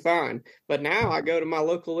 you're doing fine. But now I go to my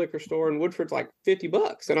local liquor store and Woodford's like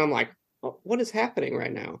 $50. And I'm like, oh, what is happening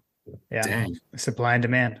right now? Yeah. Dang. Supply and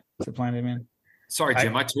demand. Sorry,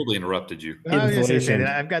 Jim, I totally interrupted you.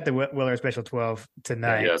 I've got the Weller Special 12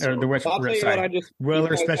 tonight.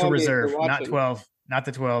 Weller Special Reserve, not 12, not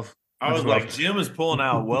the 12. I was like, Jim is pulling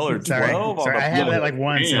out Weller 12. Sorry, I had that like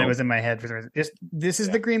once and it was in my head. This is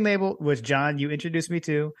the green label, which John, you introduced me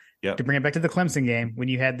to bring it back to the Clemson game when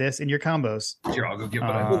you had this in your combos. Here, I'll go get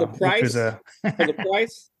for the price. For the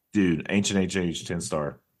price, dude, Ancient HH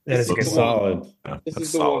 10-star. That is a good solid. This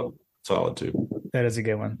is solid. Solid too. That is a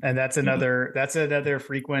good one, and that's another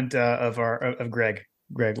frequent of Greg.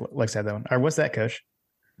 Greg likes to have that one. Or what's that, Coach?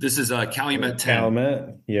 This is Calumet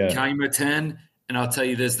 10. Calumet 10. And I'll tell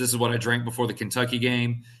you this is what I drank before the Kentucky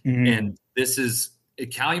game. Mm-hmm. And this is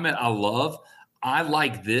Calumet I love. I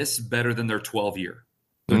like this better than their 12-year.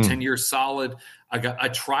 Their 10-year solid. I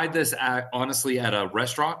tried this honestly at a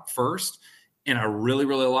restaurant first, and I really,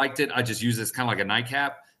 really liked it. I just use this kind of like a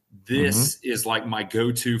nightcap. This is like my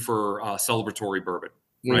go-to for celebratory bourbon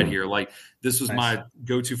right here. Like this was my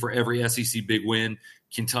go-to for every SEC big win.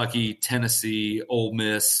 Kentucky, Tennessee, Ole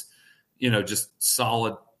Miss, just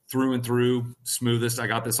solid through and through, smoothest. I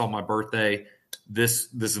got this on my birthday. This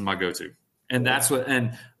is my go-to. And that's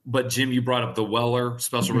but Jim, you brought up the Weller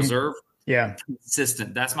Special Reserve. Yeah.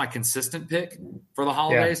 Consistent. That's my consistent pick for the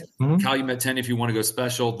holidays. Yeah. Calumet 10, if you want to go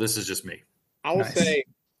special, this is just me. I will say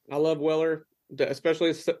I love Weller,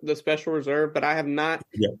 especially the Special Reserve, but I have not,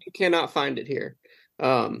 cannot find it here.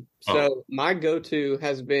 So my go-to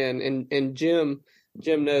has been, and Jim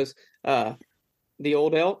knows, the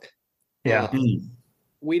Old Elk. Yeah.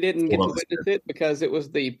 We didn't get to witness it because it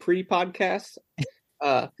was the pre-podcast.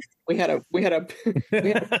 We had a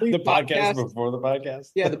the podcast before the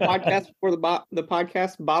podcast. Yeah, the podcast before the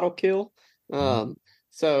podcast. Bottle kill.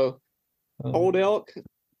 So Old Elk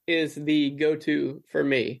is the go-to for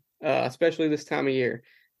me, especially this time of year.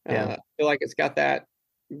 I feel like it's got that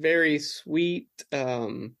very sweet,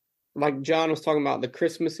 like John was talking about, the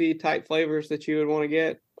Christmassy type flavors that you would want to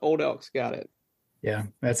get. Old Elk's got it. Yeah,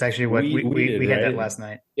 that's actually what we had that last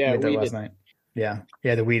night. Yeah, we had that last night. Yeah,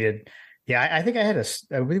 the weeded. Yeah, I think I had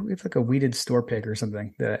we have like a weeded store pick or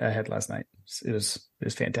something that I had last night. It was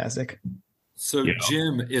fantastic. So,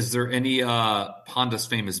 Jim, is there any Panda's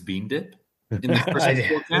famous bean dip in the Christmas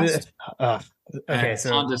forecast? Okay, and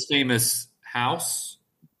so Panda's famous house.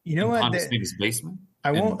 You know what? Panda's famous basement.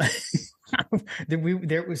 I won't.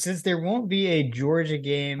 Since there won't be a Georgia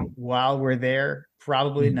game while we're there,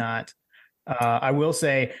 probably not. I will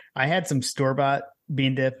say I had some store bought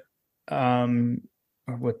bean dip.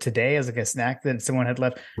 Today as like a snack that someone had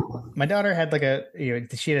left. My daughter had like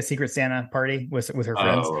she had a Secret Santa party with her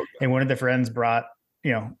friends, and one of the friends brought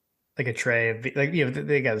like a tray of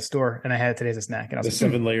they got a store, and I had it today as a snack. And I was the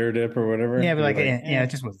 7-layer dip or whatever. Yeah, but it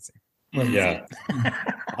just wasn't the same. Yeah,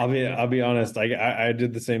 I'll be honest. I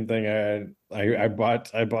did the same thing. I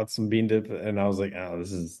bought some bean dip, and I was like, oh,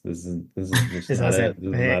 this is not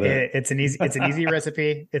it. It's an easy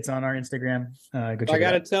recipe. It's on our Instagram. Go check I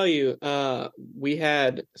got to tell you, we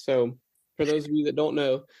had, so for those of you that don't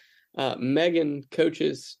know, Megan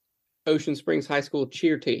coaches Ocean Springs High School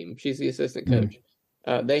cheer team. She's the assistant coach.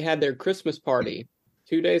 They had their Christmas party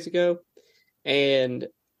 2 days ago, and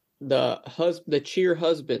the cheer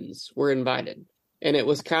husbands were invited, and it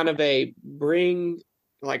was kind of a bring,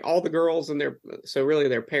 like all the girls and their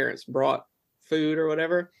parents brought food or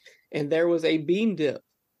whatever, and there was a bean dip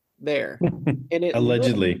there, and it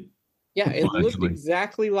allegedly looked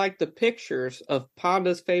exactly like the pictures of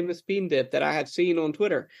Panda's famous bean dip that I had seen on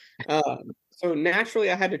Twitter. So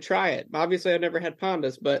naturally I had to try it. Obviously I never had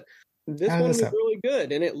Panda's, but this one was really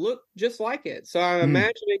good, and it looked just like it. So I'm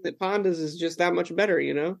imagining that Panda's is just that much better,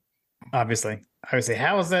 Obviously, I would say,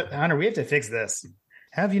 how is that, Hunter? We have to fix this.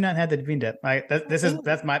 How have you not had the bean dip?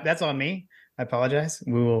 That's on me. I apologize.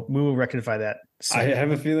 We will rectify that. So, I have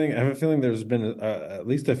a feeling there's been at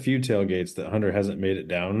least a few tailgates that Hunter hasn't made it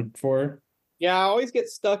down for. Yeah, I always get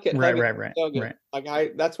stuck at right.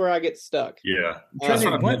 Like that's where I get stuck. Yeah, that's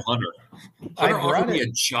what I meant, Hunter. Hunter offered me a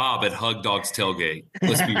job at Hug Dog's tailgate.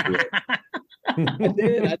 Let's be real.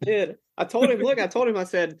 I did. I told him, I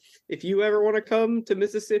said, if you ever want to come to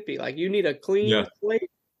Mississippi, like you need a clean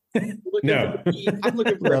slate. I'm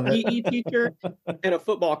looking for a PE teacher and a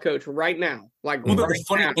football coach right now. Like,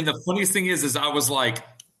 the funniest thing is I was like,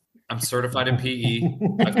 I'm certified in PE.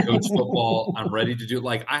 I've coached football. I'm ready to do it.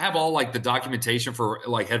 Like, I have all like the documentation for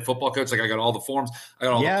like head football coach. Like, I got all the forms. I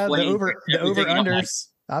got all the plays, the over unders.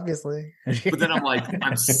 Obviously. But then I'm like,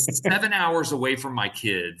 I'm 7 hours away from my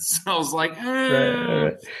kids. I was like,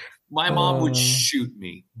 my mom would shoot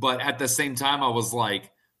me. But at the same time, I was like,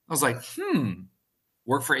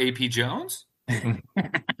 work for AP Jones? Hey.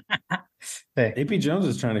 AP Jones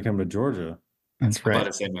is trying to come to Georgia. That's right. I'm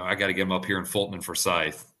about to say, no, I got to get him up here in Fulton and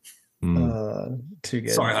Forsyth. Too good.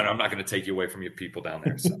 Sorry, Hunter, I'm not going to take you away from your people down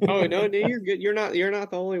there. So. Oh no, you're good. You're not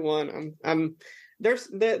the only one. I'm there's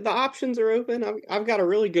the options are open. I've got a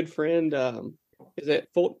really good friend. Is it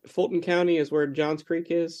Fulton County is where Johns Creek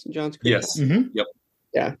is? Johns Creek. Yes. Mm-hmm. Yep.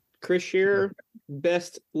 Yeah. Chris Shearer,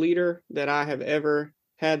 best leader that I have ever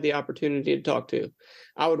had the opportunity to talk to.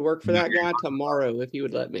 I would work for that guy tomorrow if he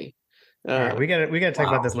would let me. All right, we gotta talk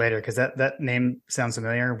about this later because that name sounds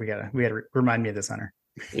familiar. We gotta remind me of this, Hunter.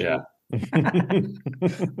 Yeah.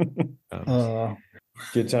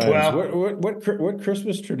 Good times. Well, what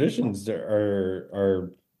Christmas traditions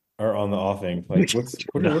are on the offing? Like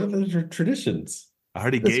what are the traditions? I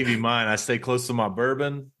already gave you mine. I stay close to my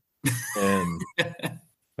bourbon, and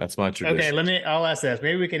that's my tradition. Okay, I'll ask this.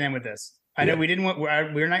 Maybe we can end with this. I know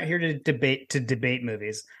we're not here to debate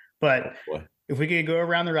movies, but if we could go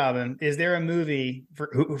around the robin, is there a movie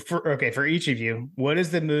for each of you? What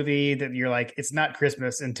is the movie that you're like, it's not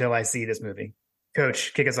Christmas until I see this movie?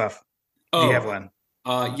 Coach, kick us off. Do you have one?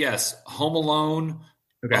 Yes, Home Alone.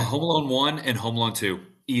 Okay. Home Alone 1 and Home Alone 2,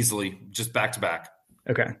 easily, just back to back.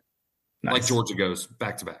 Okay, nice. Like Georgia goes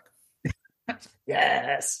back to back.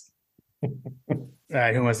 Yes. All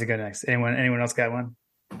right, who wants to go next? Anyone else got one?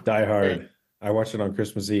 Die Hard. I watched it on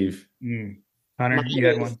Christmas Eve. Hunter, you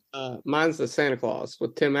had one? Mine's the Santa Claus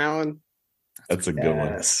with Tim Allen. That's a good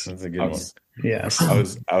one. That's a good one. Yes.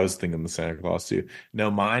 I was thinking the Santa Claus too. No,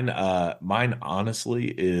 mine honestly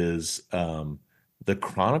is the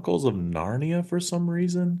Chronicles of Narnia for some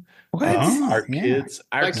reason. What? Our kids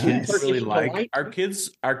really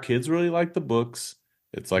like the books.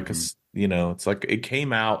 It's like it's like it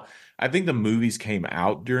came out. I think the movies came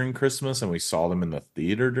out during Christmas and we saw them in the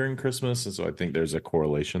theater during Christmas. And so I think there's a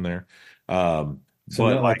correlation there. So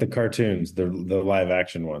not like the cartoons, the live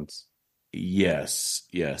action ones. Yes,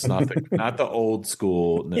 not the old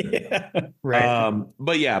school. No. Yeah. Right.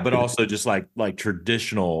 But also just like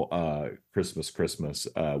traditional Christmas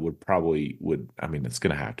would I mean it's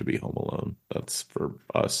gonna have to be Home Alone. That's for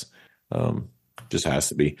us. Just has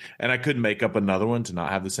to be. And I couldn't make up another one to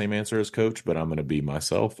not have the same answer as Coach, but I'm gonna be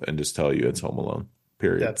myself and just tell you it's Home Alone.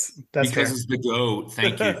 Period. That's because fair. it's the GOAT.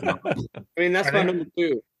 Thank you. I mean, that's my number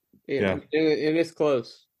 2. Yeah. And it's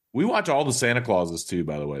close. We watch all the Santa Clauses too,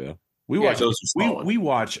 by the way, though. We watch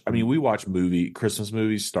Christmas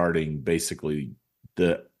movies starting basically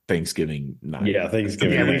the Thanksgiving night. Yeah,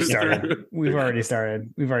 Thanksgiving. Yeah, we've already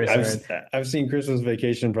started. I've seen Christmas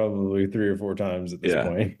Vacation probably 3 or 4 times at this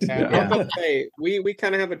point. I'm going to say, we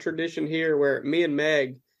kind of have a tradition here where me and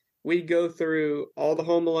Meg, we go through all the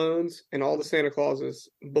Home Alones and all the Santa Clauses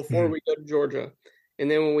before we go to Georgia.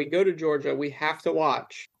 And then when we go to Georgia, we have to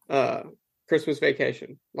watch Christmas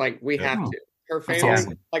Vacation. Like, we have to. Her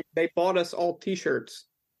family, like, they bought us all T-shirts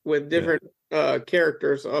with different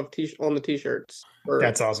characters on the T-shirts.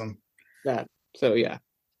 That's awesome. So yeah.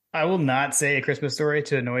 I will not say A Christmas Story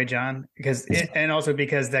to annoy John and also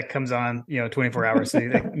because that comes on 24 hours, so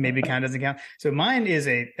that maybe kind of doesn't count. So mine is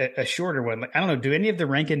a shorter one. Like, I don't know, do any of the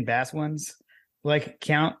Rankin Bass ones like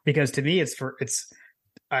count? Because to me,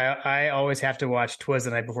 I always have to watch 'Twas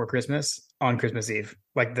the Night Before Christmas on Christmas Eve,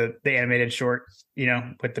 like the animated short,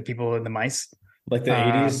 with the people and the mice. Like the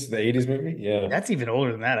 80s movie? Yeah. That's even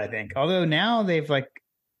older than that, I think. Although now they've when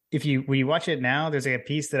you watch it now, there's like a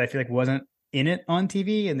piece that I feel like wasn't in it on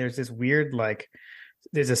TV, and there's this weird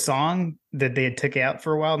there's a song that they had took out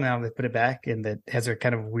for a while, now they put it back, and that has a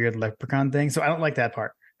kind of weird leprechaun thing. So I don't like that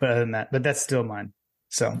part. But other than that, that's still mine.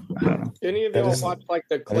 So I don't know. Any of y'all watch like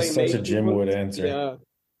the claymation? That's such a Jim Wood answer. Yeah.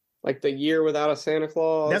 Like the Year Without a Santa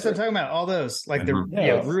Claus. That's what I'm talking about. All those, like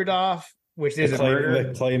Rudolph, which there's a murder.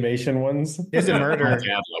 The claymation ones. There's a murder. My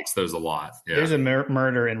dad likes those a lot. Yeah. There's a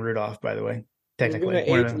murder in Rudolph, by the way. Technically, I'm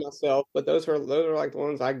gonna age myself, but those are like the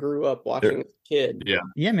ones I grew up watching as a kid.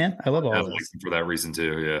 Yeah, man, I love all of those. those For that reason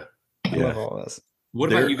too. Yeah, I love all of those.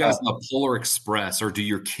 What about you guys in the Polar Express, or do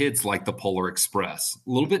your kids like the Polar Express? A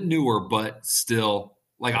little bit newer, but still,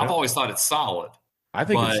 I've always thought it's solid. I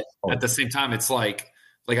think, but at the same time, it's like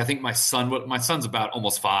I think my son's about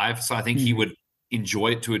almost 5, so I think he would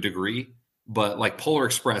enjoy it to a degree. But like Polar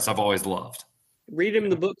Express, I've always loved. Read him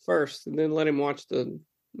the book first, and then let him watch the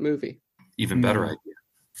movie. Even better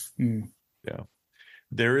idea. Yeah,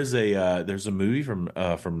 there's a movie from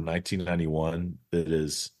 1991 that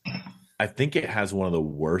is, I think it has one of the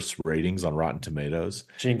worst ratings on Rotten Tomatoes.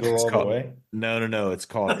 Jingle All the Way? No. It's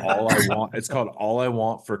called All I Want. It's called All I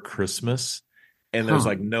Want for Christmas, and there's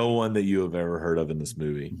no one that you have ever heard of in this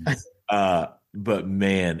movie. But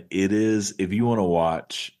man, it is. If you want to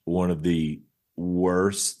watch one of the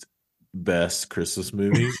worst, best Christmas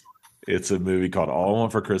movies. It's a movie called All I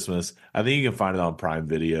Want for Christmas. I think you can find it on Prime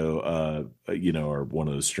Video, or one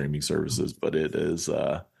of those streaming services. But it is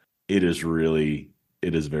very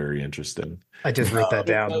interesting. I just wrote that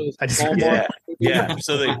down. Yeah.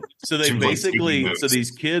 So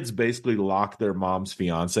these kids basically lock their mom's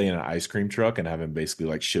fiance in an ice cream truck and have him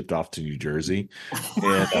basically shipped off to New Jersey,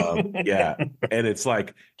 and and it's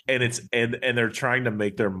and they're trying to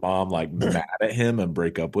make their mom mad at him and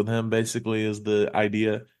break up with him. Basically, is the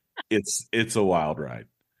idea. It's a wild ride.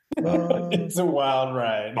 It's a wild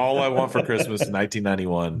ride. All I Want for Christmas in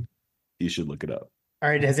 1991. You should look it up. All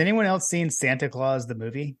right. Has anyone else seen Santa Claus the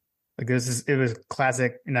movie? It was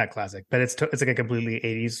classic, not classic, but it's like a completely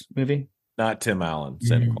 80s movie. Not Tim Allen,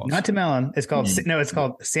 Santa Claus. Not Tim Allen. It's called it's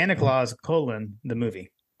called Santa Claus: the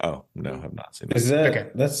movie. Oh no, I've not seen that. Is that okay?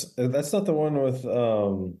 That's not the one with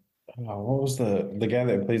what was the guy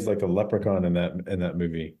that plays like a leprechaun in that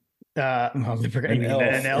movie? An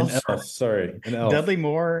elf. Sorry, an elf. Dudley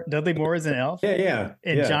Moore is an elf. Yeah.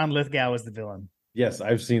 And John Lithgow is the villain. Yes,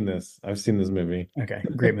 I've seen this movie. Okay,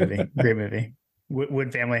 great movie.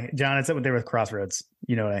 Wood family. John, it's up there with Crossroads.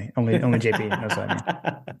 You know what only JP knows what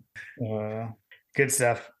I mean. Good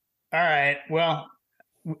stuff. All right. Well,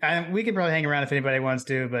 we can probably hang around if anybody wants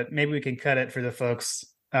to, but maybe we can cut it for the folks.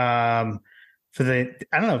 For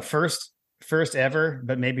the first ever,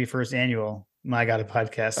 but maybe first annual My God, a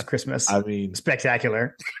Podcast Christmas. I mean,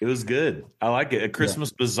 spectacular. It was good. I like it. A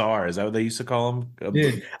Christmas Bazaar. Is that what they used to call them?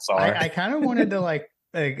 Dude, I kind of wanted to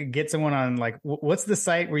get someone on what's the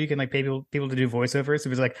site where you can pay people to do voiceovers? It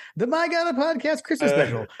was the My God, a Podcast Christmas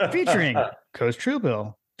special featuring Coach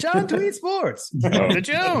Truebill, John Tweet Sports, the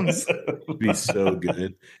Jones. It'd be so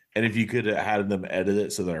good. And if you could have had them edit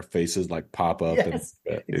it so that our faces pop up,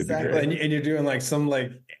 exactly. And you're doing some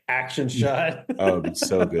action shot. Oh, it'd be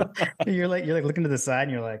so good. You're looking to the side,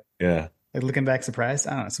 and you're like, yeah. Like looking back surprised.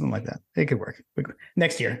 I don't know, something like that. It could work.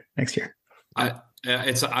 Next year. It's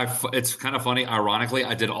kind of funny. Ironically,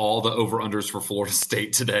 I did all the over unders for Florida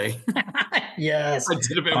State today. Yes, I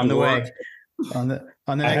did them on the work. way. On the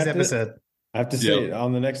next episode. I have to say,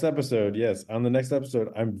 on the next episode,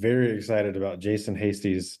 I'm very excited about Jason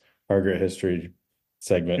Hasty's Hargrett history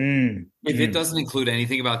segment. If it doesn't include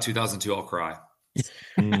anything about 2002, I'll cry.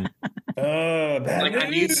 I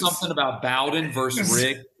need something about Bowden versus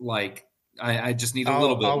Rick. Like, I just need a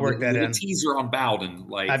little bit. I'll work that in. A teaser on Bowden.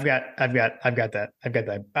 Like, I've got that. I've got that.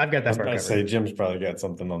 I was about to say Jim's probably got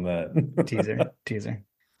something on that. teaser.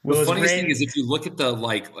 The funniest thing is if you look at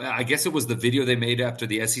I guess it was the video they made after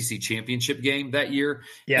the SEC championship game that year,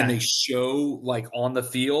 and they show like on the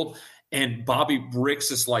field, and Bobby Rick's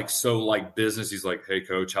just like so like business. He's like, "Hey,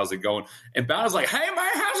 coach, how's it going?" And Bowden's like, "Hey, man,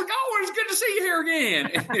 how's it going? It's good to see you here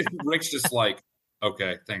again." And Rick's just like,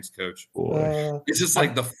 "Okay, thanks, coach." It's just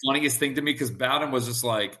like the funniest thing to me because Bowden was just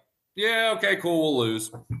like, "Yeah, okay, cool, we'll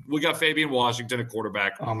lose. We got Fabian Washington at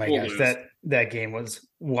quarterback." Oh my gosh, that game was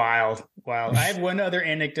wild. I have one other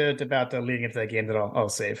anecdote about the leading into that game that I'll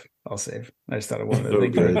save. I just thought of one other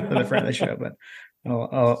thing for the front of the show, but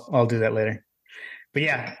I'll do that later. But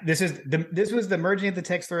yeah, this was the merging of the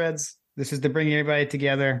text threads. This is the bringing everybody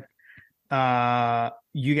together.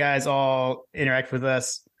 You guys all interact with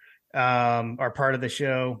us, are part of the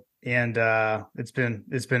show, and it's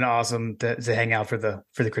been awesome to hang out for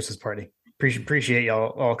the Christmas party. Appreciate y'all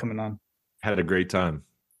all coming on. Had a great time.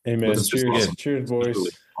 Amen. Cheers, awesome. Cheers, boys. Really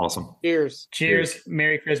awesome. Cheers.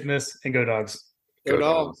 Merry Christmas, and go Dogs. Go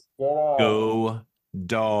Dogs. Go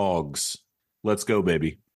Dogs. Let's go,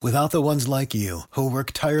 baby. Without the ones like you, who work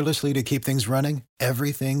tirelessly to keep things running,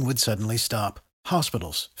 everything would suddenly stop.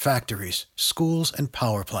 Hospitals, factories, schools, and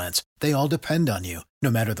power plants, they all depend on you. No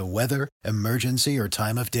matter the weather, emergency, or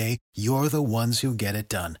time of day, you're the ones who get it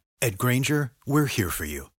done. At Grainger, we're here for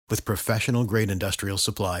you. With professional-grade industrial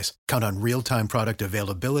supplies, count on real-time product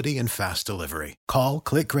availability and fast delivery. Call,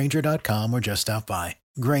 click Grainger.com, or just stop by.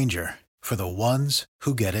 Grainger, for the ones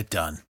who get it done.